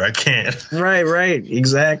Darth Vader. I can't. Right.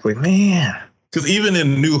 Exactly, man. Because even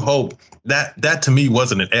in New Hope, that to me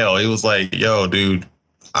wasn't an L. It was like, yo, dude,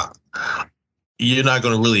 you're not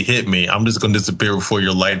going to really hit me. I'm just going to disappear before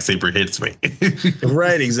your lightsaber hits me.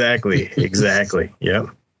 Right. Exactly. Yep.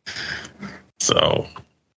 So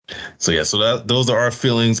those are our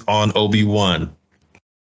feelings on Obi-Wan.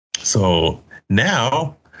 So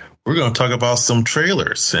now we're going to talk about some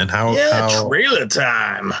trailers and how trailer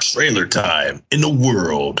time in the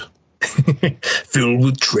world filled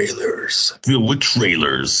with trailers.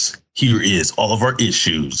 Here is all of our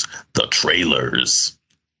issues, the trailers.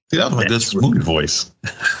 See, that was my good movie voice.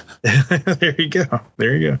 There you go.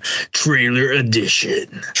 Trailer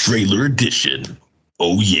edition.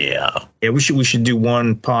 Oh yeah. Yeah, we should do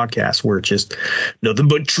one podcast where it's just nothing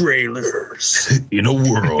but trailers. In a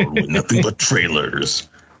world with nothing but trailers.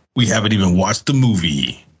 We haven't even watched the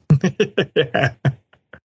movie. Yeah.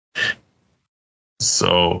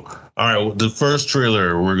 So, all right, the first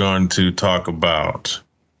trailer we're going to talk about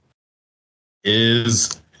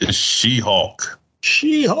is She-Hulk.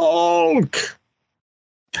 She-Hulk.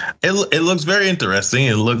 It looks very interesting.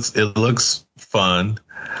 It looks fun.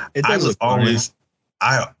 It does look fun.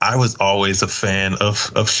 I was always a fan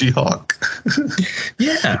of She-Hulk.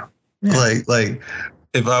 Yeah. Like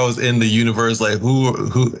if I was in the universe, like who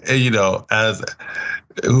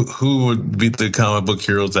would be the comic book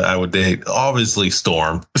heroes that I would date? Obviously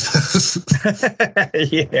Storm.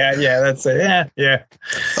 yeah, that's it. Yeah.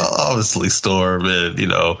 Obviously Storm and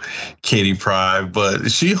Katie Pryde,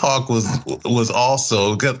 but She-Hulk was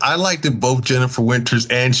also because I liked it both Jennifer Winters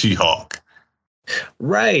and She-Hulk.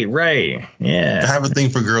 Right. Yeah. I have a thing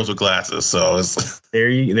for girls with glasses, so it's there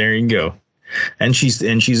you go. And she's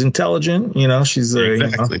intelligent, she's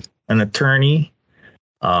exactly. An attorney.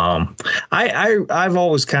 I've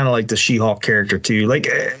always kind of liked the She-Hulk character too. Like,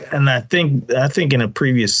 and I think in a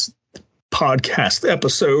previous podcast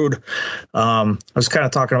episode, I was kind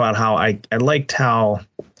of talking about how I liked how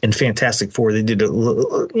in Fantastic Four they did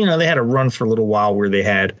they had a run for a little while where they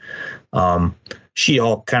had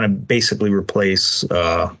She-Hulk kind of basically replace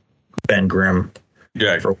Ben Grimm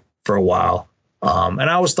for a while. And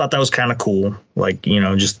I always thought that was kind of cool. Like,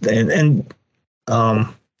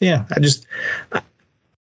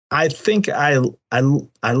 I think I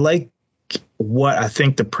like what I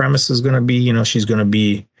think the premise is going to be. She's going to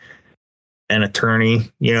be an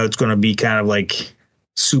attorney. It's going to be kind of like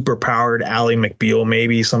super powered Ally McBeal,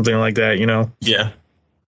 maybe something like that. Yeah.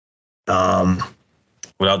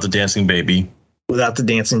 Without the dancing baby.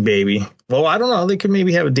 Well, I don't know. They could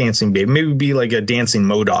maybe have a dancing baby. Maybe be like a dancing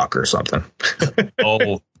MODOK or something.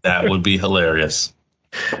 Oh, that would be hilarious.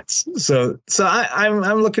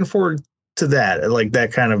 I'm looking forward to that, like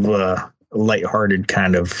that kind of lighthearted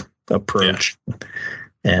kind of approach. Yeah.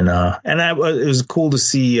 And it was cool to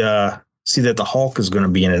see that the Hulk is going to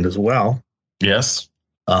be in it as well. Yes.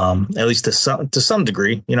 At least to some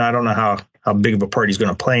degree. You know, I don't know how big of a part he's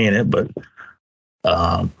going to play in it, but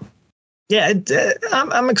yeah,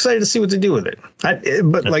 I'm excited to see what they do with it.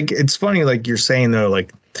 But like, it's funny, like you're saying though,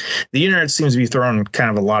 like the internet seems to be throwing kind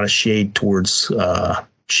of a lot of shade towards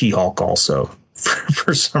She-Hulk also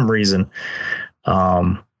for some reason.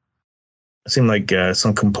 It seemed like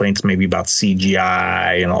some complaints maybe about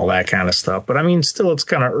CGI and all that kind of stuff. But I mean, still, it's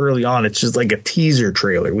kind of early on. It's just like a teaser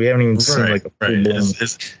trailer. We haven't even seen like a full-blown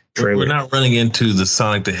trailer. We're not running into the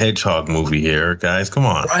Sonic the Hedgehog movie here, guys. Come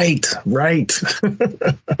on. Right.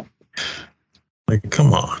 Like,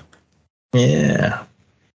 come on. Yeah.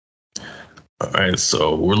 All right.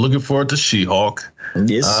 So we're looking forward to She-Hulk.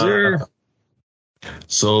 Yes, sir.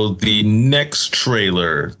 So the next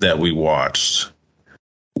trailer that we watched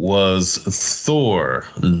was Thor: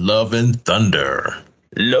 Love and Thunder.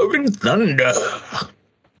 Love and Thunder.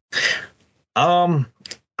 I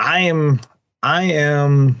am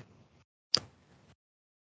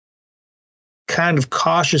kind of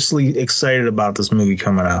cautiously excited about this movie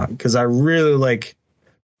coming out because I really like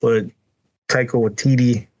what Taika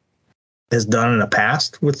Waititi has done in the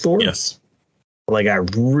past with Thor. Yes. Like, I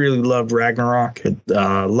really loved Ragnarok.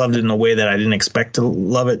 Loved it in a way that I didn't expect to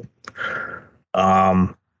love it.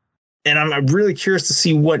 And I'm really curious to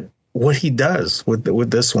see what he does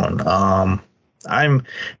with this one. I'm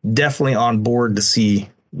definitely on board to see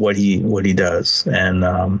what he does. And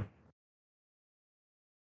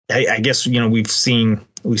I guess, you know, we see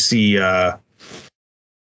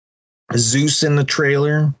Zeus in the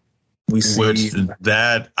trailer.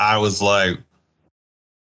 That I was like,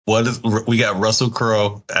 we got Russell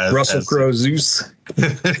Crowe as Zeus.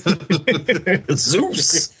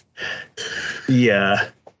 Zeus. Yeah.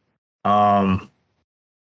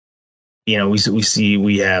 You know,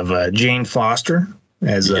 we have Jane Foster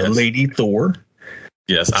as Lady Thor.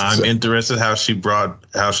 Yes, I'm interested how she brought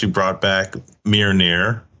back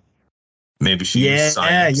Mjolnir. Maybe she used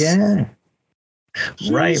science. Yeah.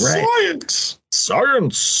 Right. Science.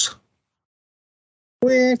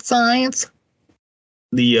 With science.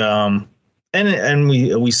 The and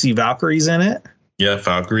we see Valkyrie's in it. Yeah,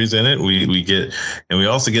 Valkyrie's in it. We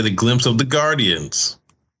also get a glimpse of the Guardians.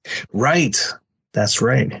 Right. That's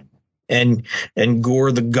right. And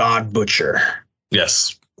Gore the God Butcher.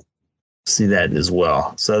 Yes. See that as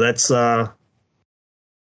well. So that's I'm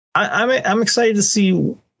excited to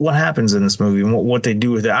see what happens in this movie and what they do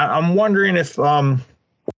with it. I'm wondering if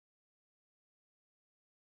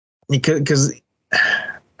because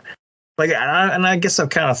like I guess I've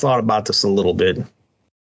kind of thought about this a little bit.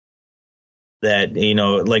 That, you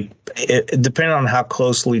know, like depending on how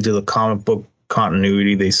closely to the comic book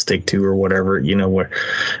continuity they stick to or whatever, you know, where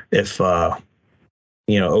if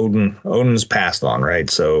you know, Odin's passed on, right?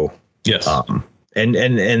 So yes,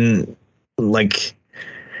 and like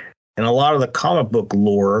in a lot of the comic book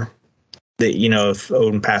lore, that, you know, if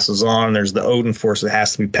Odin passes on, there's the Odin Force that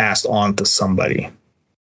has to be passed on to somebody,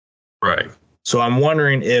 right? So I'm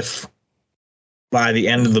wondering if by the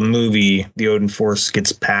end of the movie, the Odin Force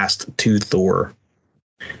gets passed to Thor,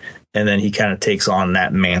 and then he kind of takes on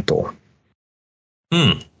that mantle.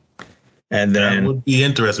 And then that would be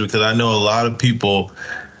interesting because I know a lot of people,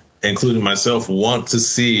 including myself, want to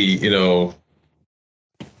see, you know,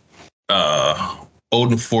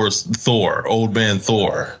 Odin Force Thor, Old Man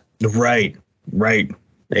Thor. Right,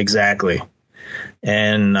 exactly.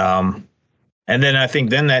 And then I think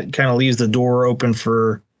then that kind of leaves the door open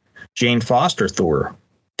for Jane Foster Thor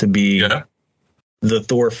to be the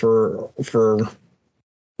Thor for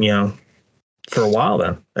you know, for a while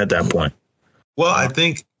then at that point. Well, I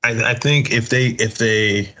think if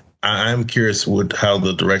they I'm curious how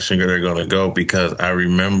the direction they're going to go, because I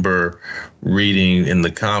remember reading in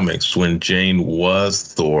the comics when Jane was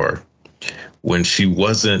Thor, when she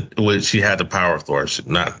had the power of Thor, she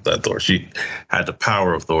had the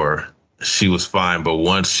power of Thor. She was fine, but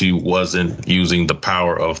once she wasn't using the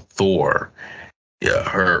power of Thor,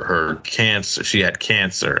 her cancer, she had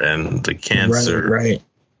cancer, and the cancer, right.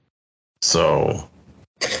 So,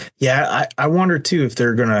 yeah, I wonder too if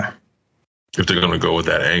they're gonna go with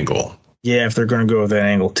that angle. Yeah, if they're gonna go with that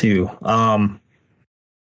angle too,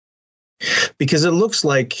 because it looks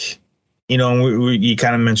like, you know, you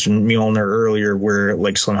kind of mentioned Mjolnir earlier, where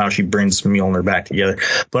like somehow she brings Mjolnir back together,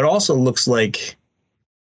 but also looks like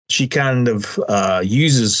she kind of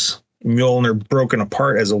uses Mjolnir broken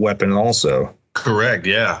apart as a weapon also. Correct.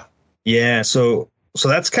 Yeah. Yeah. So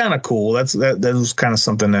that's kind of cool. That was kind of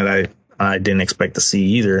something that I didn't expect to see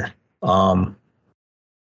either.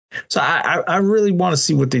 So I really want to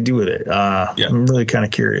see what they do with it. I'm really kind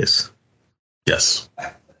of curious. Yes.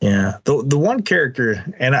 Yeah. The one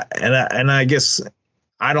character, and I guess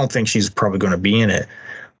I don't think she's probably going to be in it,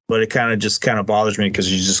 but it kind of bothers me because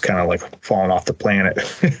she's just kind of like falling off the planet,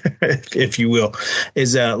 if you will,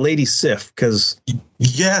 is Lady Sif. Because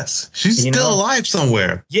yes, she's still alive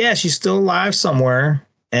somewhere. Yeah, she's still alive somewhere,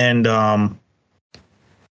 and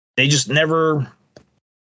they just never.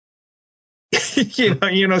 she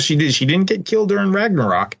didn't get killed during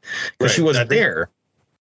Ragnarok because she wasn't there.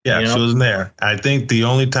 Yeah, she wasn't there. I think the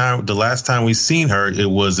last time we seen her, it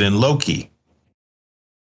was in Loki.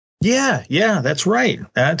 Yeah, that's right.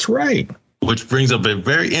 That's right. Which brings up a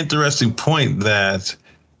very interesting point that,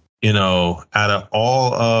 out of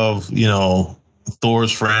all of,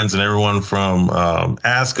 Thor's friends and everyone from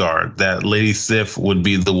Asgard, that Lady Sif would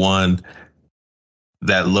be the one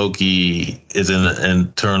that Loki is in an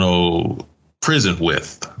internal prison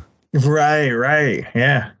with. Right.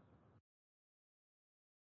 Yeah.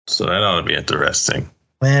 So that ought to be interesting.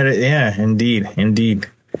 Man, yeah, indeed.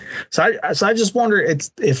 So I just wonder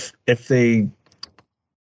if they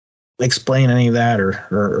explain any of that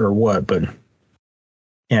or what, but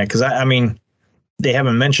yeah, because I mean they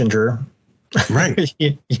haven't mentioned her, right?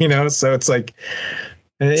 So it's like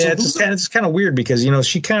it's kind of weird because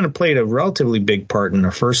she kind of played a relatively big part in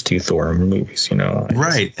the first two Thor movies,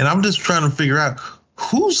 right? And I'm just trying to figure out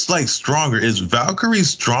who's like stronger. Is Valkyrie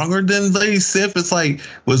stronger than Lady Sif? It's like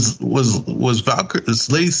was Valkyrie, is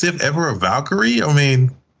Lady Sif ever a Valkyrie? I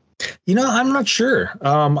mean. I'm not sure.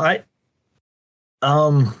 I mean,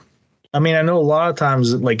 I know a lot of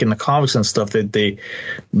times, like in the comics and stuff, that they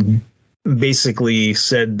basically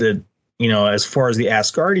said that, as far as the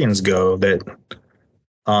Asgardians go, that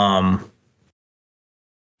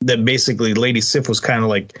basically Lady Sif was kind of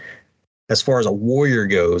like, as far as a warrior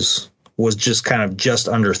goes, was just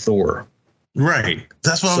under Thor. Right.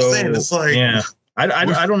 That's what I'm saying. It's like, yeah,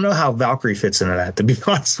 I don't know how Valkyrie fits into that, to be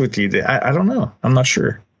honest with you. I don't know. I'm not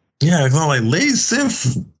sure. Yeah, it's not like Lady Sif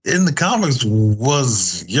in the comics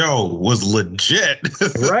was legit.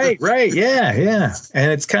 right. Yeah.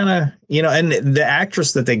 And it's kind of, and the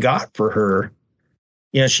actress that they got for her,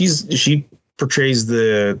 she portrays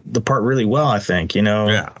the part really well, I think,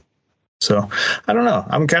 Yeah. So I don't know.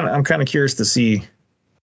 I'm kind of curious to see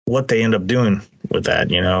what they end up doing with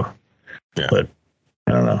that, Yeah. But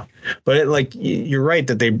I don't know. But you're right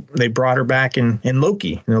that they brought her back in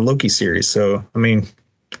Loki, in the Loki series. So, I mean,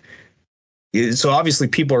 so obviously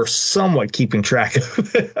people are somewhat keeping track of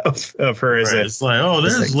her as it's like,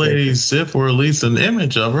 there's Lady Sif, or at least an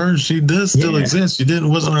image of her. She does still exist. She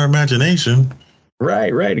wasn't our imagination.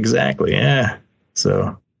 Right, exactly. Yeah.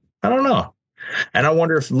 So I don't know. And I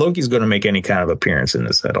wonder if Loki's going to make any kind of appearance in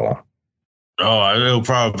this at all. Oh, it'll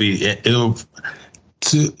probably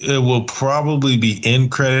be in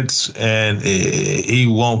credits, and he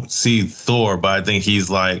won't see Thor, but I think he's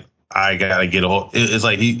like, I gotta get a hold. It's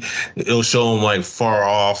like it'll show him like far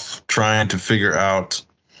off trying to figure out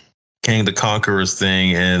King the Conqueror's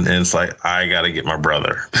thing, and it's like, I gotta get my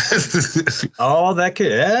brother. Oh,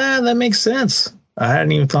 that makes sense. I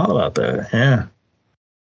hadn't even thought about that. Yeah.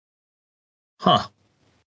 Huh.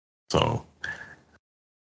 So.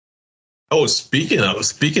 Oh, speaking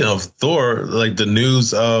of Thor, like the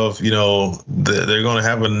news of they're going to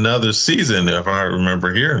have another season, if I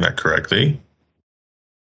remember hearing that correctly.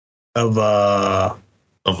 Of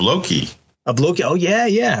Loki. Oh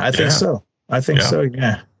yeah. I think so.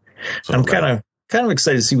 Yeah. So I'm kind of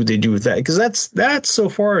excited to see what they do with that, because that so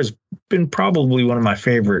far has been probably one of my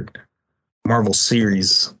favorite Marvel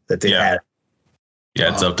series that they had.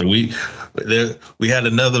 Yeah, it's up to we had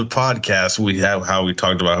another podcast. We have how we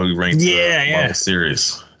talked about how we ranked the Marvel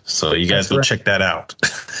series. So you guys go check that out.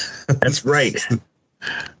 That's right.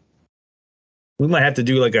 We might have to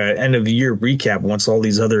do like a end of the year recap once all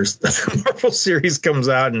these other Marvel series comes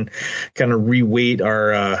out, and kind of reweight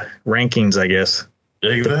our rankings, I guess.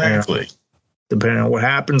 Exactly. Depending on what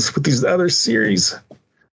happens with these other series.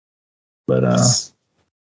 But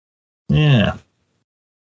yeah.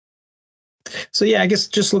 So yeah, I guess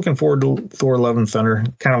just looking forward to Thor: Love and Thunder.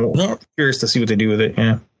 Kind of curious to see what they do with it.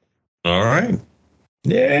 Yeah. All right.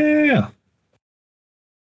 Yeah.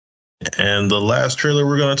 And the last trailer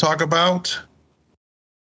we're going to talk about.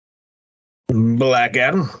 Black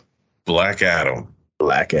Adam.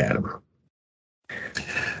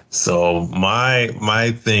 So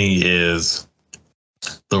my thing is,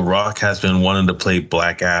 The Rock has been wanting to play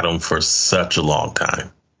Black Adam for such a long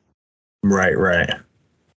time. Right.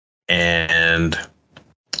 And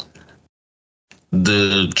the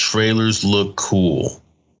trailers look cool.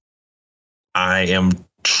 I am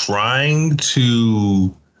trying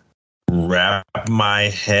to wrap my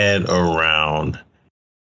head around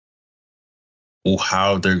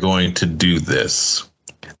how they're going to do this.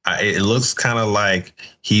 It looks kind of like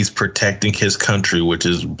he's protecting his country, which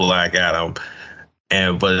is Black Adam,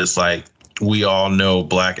 but it's like we all know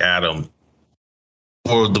Black Adam,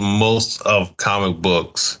 for the most of comic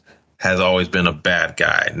books, has always been a bad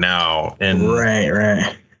guy. Now, and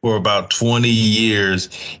right. For about 20 years,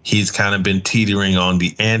 he's kind of been teetering on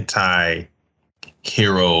the anti-hero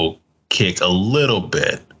kick a little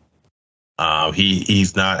bit.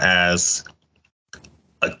 He's not as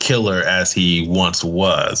a killer as he once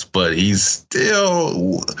was, but he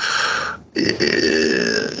still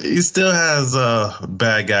has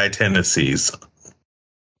bad guy tendencies.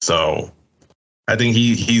 So I think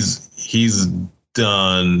he's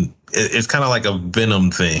done. It's kind of like a Venom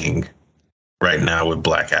thing right now with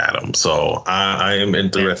Black Adam. So I am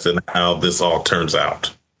interested in how this all turns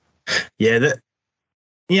out. Yeah,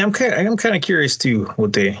 I'm kind of curious too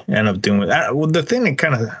what they end up doing with that. Well, the thing that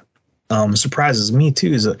kind of surprises me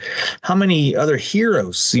too is how many other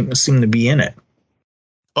heroes seem to be in it.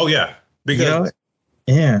 Oh yeah, because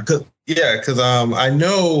because I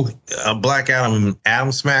know Black Adam and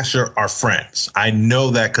Atom Smasher are friends. I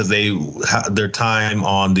know that because their time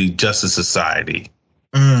on the Justice Society.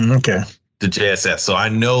 Okay. The JSS. So I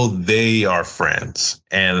know they are friends,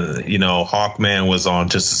 and Hawkman was on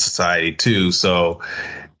Justice Society too. So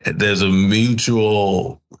there's a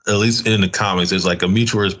mutual, at least in the comics, there's like a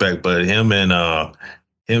mutual respect. But him and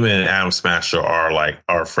Atom Smasher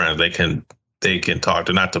are friends. They can talk.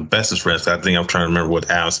 They're not the bestest friends. I think I'm trying to remember what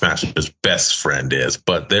Atom Smasher's best friend is,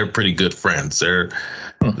 but they're pretty good friends. They're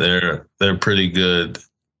pretty good.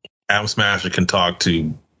 Atom Smasher can talk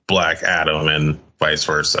to Black Adam and vice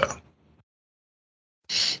versa.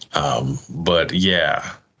 But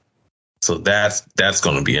yeah. So that's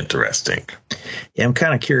going to be interesting. Yeah, I'm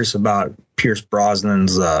kind of curious about Pierce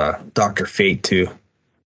Brosnan's Dr. Fate too.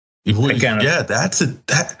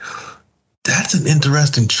 That's an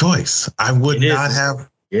interesting choice. I would not have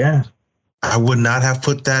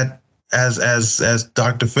put that as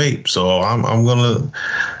Dr. Fate. So I'm gonna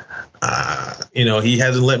he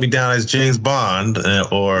hasn't let me down as James Bond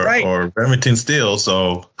or Remington Steele.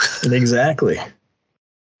 So exactly.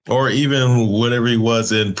 Or even whatever he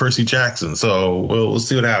was in Percy Jackson. So we'll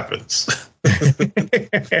see what happens.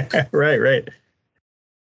 Right.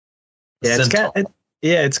 Yeah,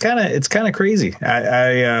 it's kind of crazy.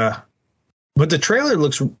 But the trailer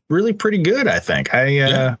looks really pretty good. I think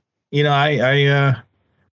I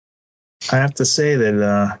have to say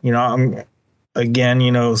that I'm again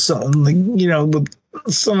with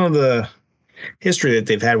some of the history that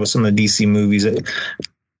they've had with some of the DC movies.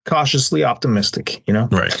 Cautiously optimistic,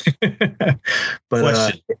 Right. But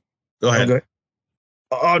question. Go ahead.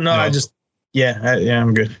 Oh no, I'm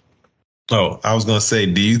good. Oh, I was gonna say,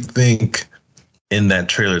 do you think in that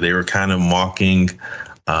trailer they were kind of mocking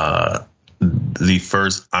the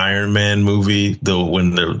first Iron Man movie,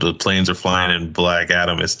 when the planes are flying and Black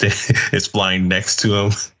Adam is flying next to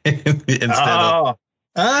him instead of?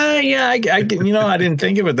 I didn't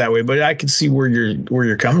think of it that way, but I could see where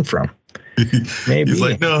you're coming from. Maybe. He's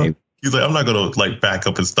like, no. Maybe. He's like, I'm not going to back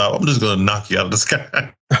up and stop. I'm just going to knock you out of the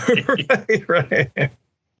sky. right.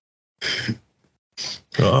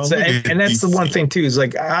 And that's the one thing too, is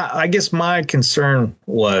like, I guess my concern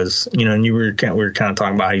was, and we were kind of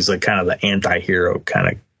talking about how he's like kind of the anti-hero kind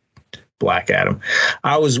of Black Adam.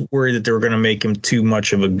 I was worried that they were going to make him too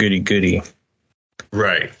much of a goody-goody.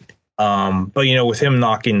 Right. But with him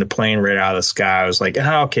knocking the plane right out of the sky, I was like,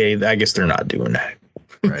 okay, I guess they're not doing that.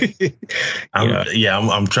 Right.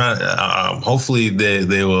 I'm trying. Hopefully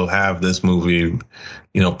they will have this movie,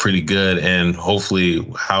 pretty good, and hopefully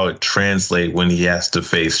how it translates when he has to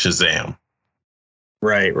face Shazam.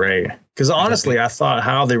 Right. Because honestly, I thought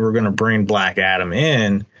how they were going to bring Black Adam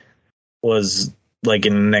in was like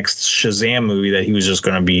in the next Shazam movie that he was just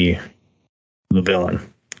going to be the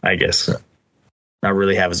villain, I guess. Not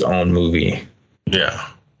really have his own movie. Yeah.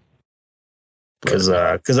 Because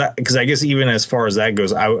I guess even as far as that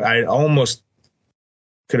goes, I almost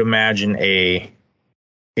could imagine a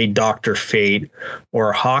Dr. Fate or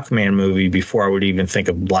a Hawkman movie before I would even think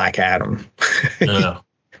of Black Adam. Yeah.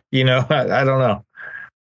 I don't know,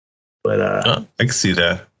 but I can see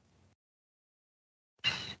that.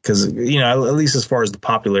 Because at least as far as the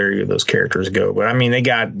popularity of those characters go, but I mean they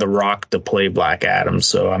got The Rock to play Black Adam,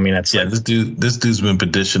 so I mean that's this dude's been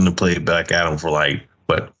petitioned to play Black Adam for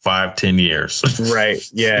what, 5-10 years. Right.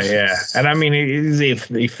 Yeah. Yeah. And I mean,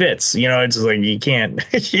 he fits. You know, it's like you can't.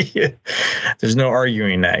 There's no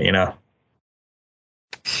arguing that. You know.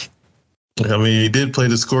 I mean, he did play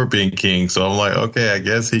the Scorpion King, so I'm like, okay, I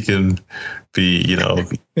guess he can be,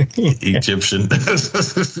 Egyptian.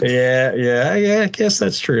 Yeah. I guess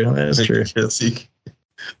that's true. That's true.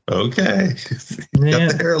 Okay. Yeah.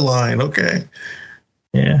 Got the hairline. Okay.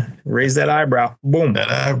 Yeah. Raise that eyebrow. Boom. That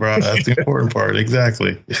eyebrow. That's the important part.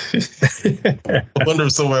 Exactly. I wonder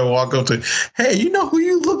if somebody walk up to, hey, you know who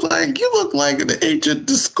you look like? You look like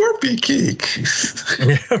the Scorpion King.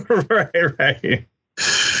 Right.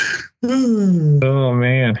 Oh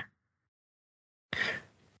man.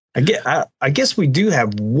 I guess we do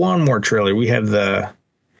have one more trailer. We have the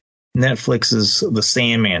Netflix's The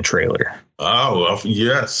Sandman trailer. Oh,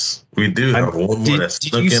 yes. We do have one more that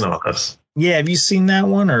snuck in on us. Yeah, have you seen that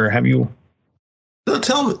one, or have you? No,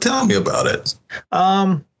 tell me about it.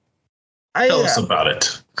 Tell us about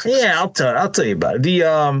it. Yeah, I'll tell you about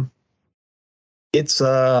it. It's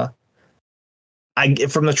from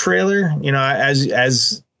the trailer,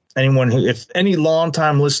 as anyone if any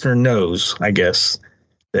longtime listener knows, I guess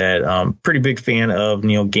that pretty big fan of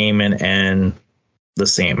Neil Gaiman and The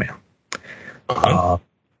Sandman. Okay.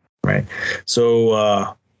 Right.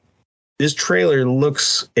 So this trailer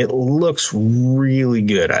looks really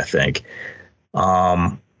good, I think.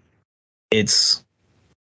 It's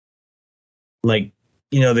like,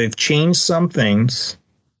 they've changed some things.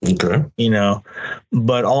 Okay.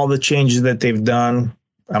 But all the changes that they've done,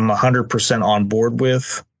 I'm 100% on board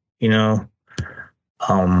with. I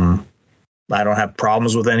don't have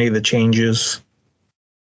problems with any of the changes.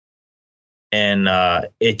 And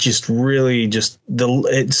it just really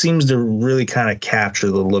it seems to really kind of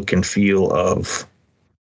capture the look and feel of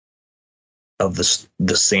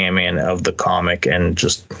the Sandman of the comic, and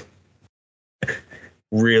just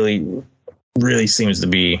really, really seems to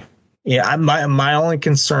be. Yeah, my only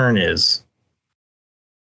concern is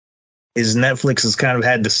Netflix has kind of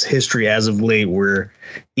had this history as of late where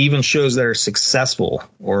even shows that are successful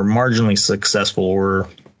or marginally successful or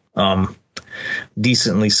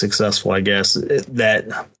decently successful, I guess,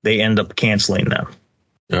 that they end up canceling them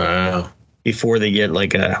before they get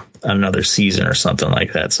like another season or something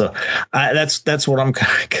like that. So that's what I'm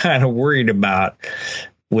kind of worried about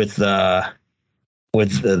with this,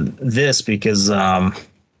 because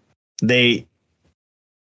they,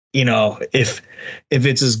 if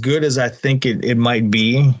it's as good as I think it might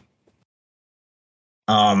be,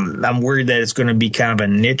 I'm worried that it's going to be kind of a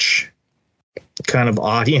niche kind of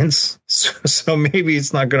audience. So maybe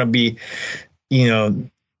it's not going to be,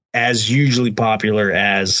 as hugely popular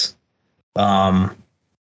as some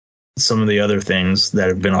of the other things that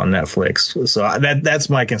have been on Netflix. So that's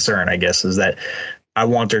my concern, I guess, is that I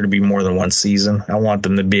want there to be more than one season. I want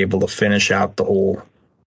them to be able to finish out the whole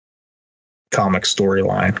comic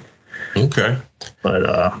storyline. Okay.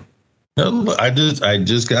 But I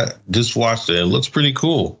just watched it. It looks pretty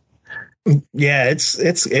cool. Yeah,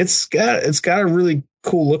 it's got a really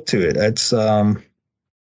cool look to it. It's I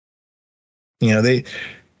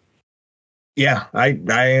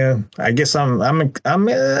guess I'm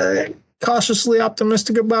cautiously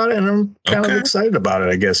optimistic about it, and I'm kind of excited about it,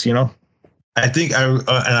 I guess, I think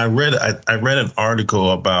I read an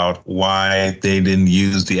article about why they didn't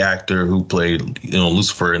use the actor who played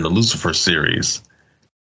Lucifer in the Lucifer series.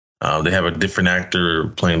 They have a different actor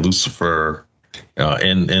playing Lucifer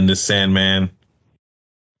in the Sandman.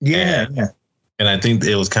 Yeah. And I think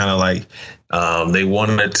it was kind of like they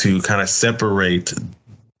wanted to kind of separate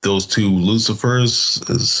those two Lucifers,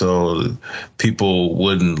 so people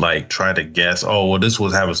wouldn't like try to guess, oh, well, this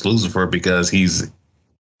was Harvest Lucifer because he's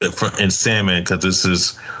in Sandman, because this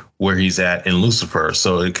is where he's at in Lucifer.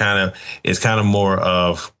 So it's kind of more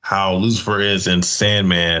of how Lucifer is in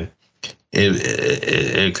Sandman.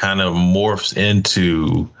 It kind of morphs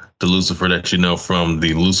into the Lucifer that you know from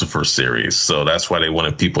the Lucifer series. So that's why they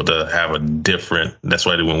wanted people to have that's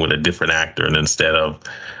why they went with a different actor, and instead of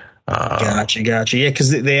Gotcha. Yeah,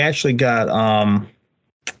 because they actually got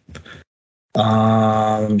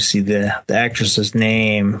let me see the actress's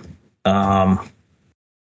name. Oh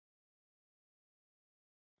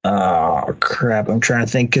crap! I'm trying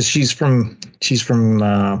to think, because she's from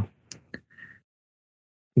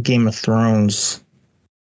Game of Thrones.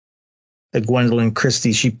 Gwendolyn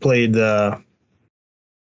Christie. She played oh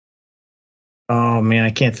man,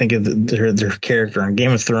 I can't think of their character on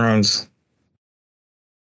Game of Thrones.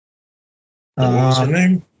 what was her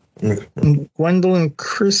name? Gwendolyn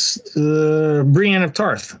Brienne of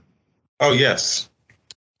Tarth. Oh yes.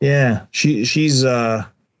 Yeah, she's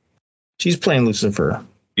playing Lucifer.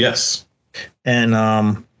 Yes. And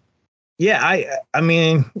yeah, I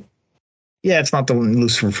mean, yeah, it's not the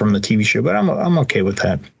Lucifer from the TV show, but I'm okay with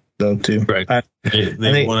that though too. Right.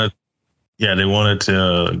 They wanted, yeah, they wanted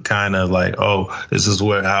to kind of like, oh, this is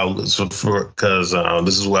where how Lucifer, because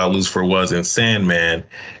this is where Lucifer was in Sandman,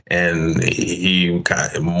 and he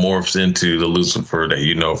kind of morphs into the Lucifer that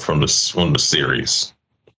you know from the series.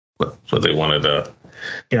 So they wanted to,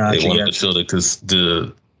 to show that because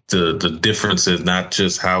the difference is not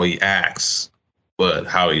just how he acts, but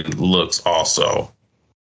how he looks also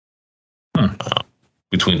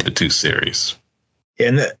between the two series.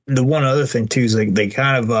 And the one other thing too is like they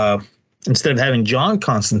kind of instead of having John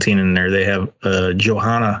Constantine in there, they have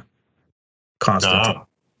Johanna Constantine,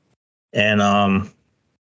 and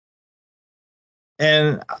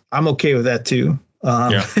I'm okay with that too.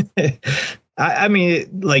 I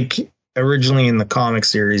mean, like originally in the comic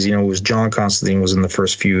series, you know, it was John Constantine was in the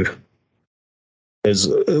first few.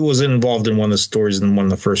 It was involved in one of the stories in one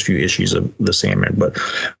of the first few issues of the Sandman, but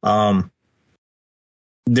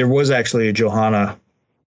there was actually a Johanna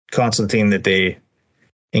Constantine that they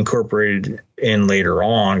incorporated in later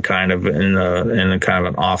on, kind of in a kind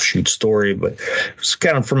of an offshoot story, but it's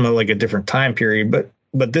kind of from like a different time period.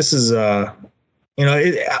 But this is you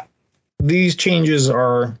know, these changes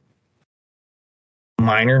are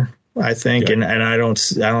minor, I think, and I don't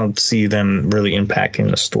see them really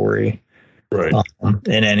impacting the story, right,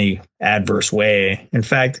 in any adverse way. In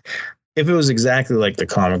fact, if it was exactly like the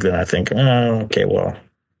comic, then I think, okay, well,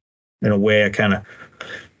 in a way, I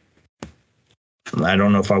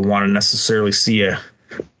don't know if I want to necessarily see a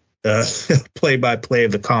play-by-play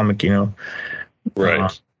of the comic, you know.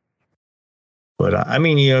 Right. But I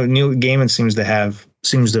mean, you know, Neil Gaiman seems to have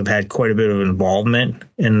had quite a bit of involvement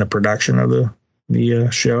in the production of the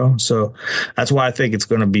show, so that's why I think it's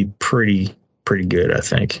going to be pretty good. I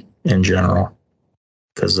think in general,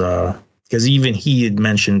 because even he had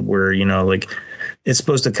mentioned where, you know, like it's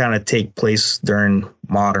supposed to kind of take place during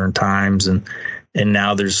modern times, and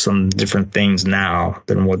now there's some different things now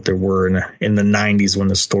than what there were in the 90s when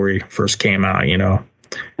the story first came out, you know.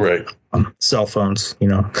 Right. Cell phones, you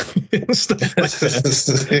know, stuff like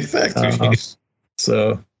that. Exactly.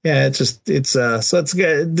 So yeah, so it's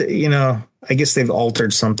good. You know, I guess they've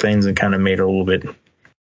altered some things and kind of made it a little bit,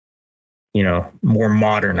 you know, more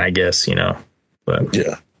modern, I guess, you know. But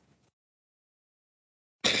yeah,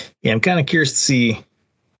 I'm kind of curious to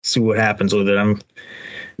see what happens with it.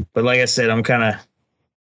 But like I said, I'm kind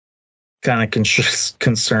of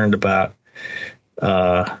concerned about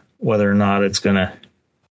whether or not it's gonna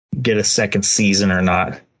get a second season or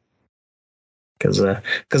not, because there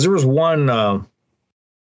was one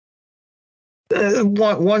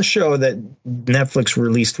show that Netflix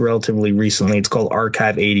released relatively recently. It's called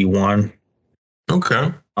Archive 81.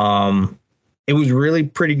 Okay. It was really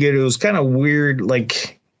pretty good. It was kind of weird,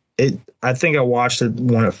 like it. I think I watched it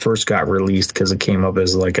when it first got released because it came up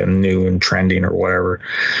as like a new and trending or whatever,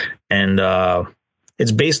 and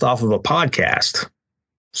it's based off of a podcast.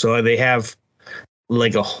 So they have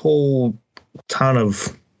like a whole ton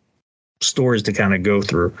of stories to kind of go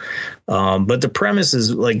through. But the premise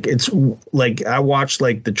is like, it's like I watched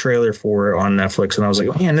like the trailer for it on Netflix and I was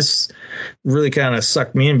like, man, this really kind of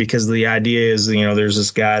sucked me in, because the idea is, you know, there's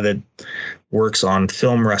this guy that works on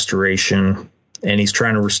film restoration and he's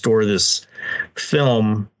trying to restore this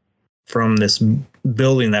film from this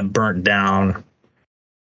building that burnt down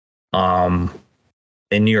in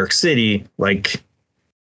New York City, like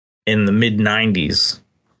in the mid 90s,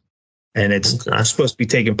 and it's supposed to be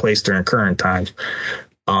taking place during current times.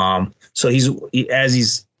 So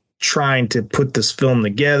he's trying to put this film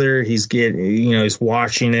together, he's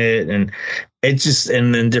watching it, and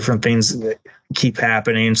and then different things keep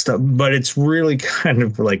happening and stuff. But it's really kind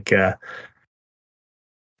of like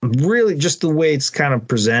really just the way it's kind of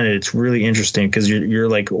presented. It's really interesting because you're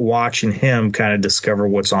like watching him kind of discover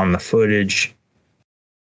what's on the footage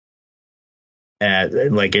at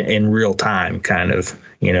like in real time, kind of,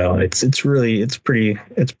 you know. It's pretty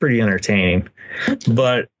entertaining,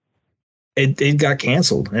 but it got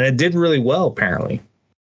canceled, and it did really well apparently.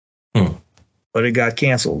 But it got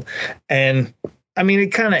canceled, and I mean,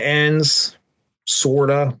 it kind of ends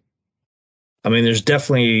sorta. I mean, there's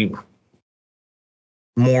definitely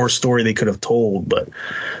more story they could have told, but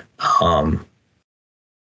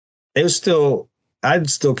it was still, I'd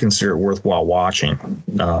still consider it worthwhile watching,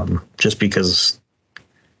 just because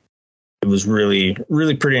it was really,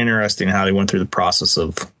 really pretty interesting how they went through the process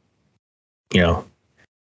of, you know,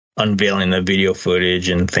 unveiling the video footage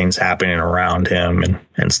and things happening around him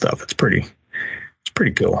and stuff. It's pretty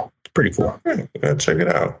cool. It's pretty cool. Gotta check it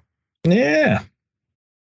out. Yeah.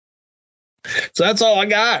 So that's all I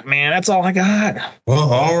got, man. That's all I got.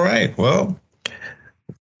 Well, all right. Well,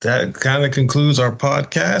 that kind of concludes our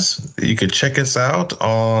podcast. You can check us out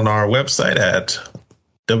on our website at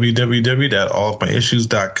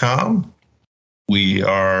www.allofmyissues.com. We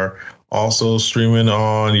are also streaming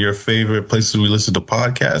on your favorite places we listen to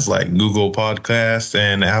podcasts like Google Podcasts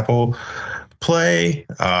and Apple Play.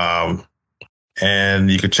 And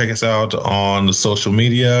you can check us out on the social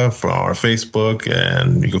media for our Facebook,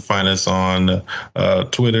 and you can find us on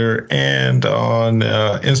Twitter and on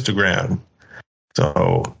Instagram.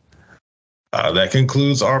 So that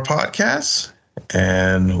concludes our podcast,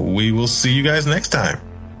 and we will see you guys next time.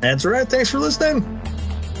 That's right. Thanks for listening.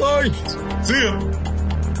 Bye. See ya.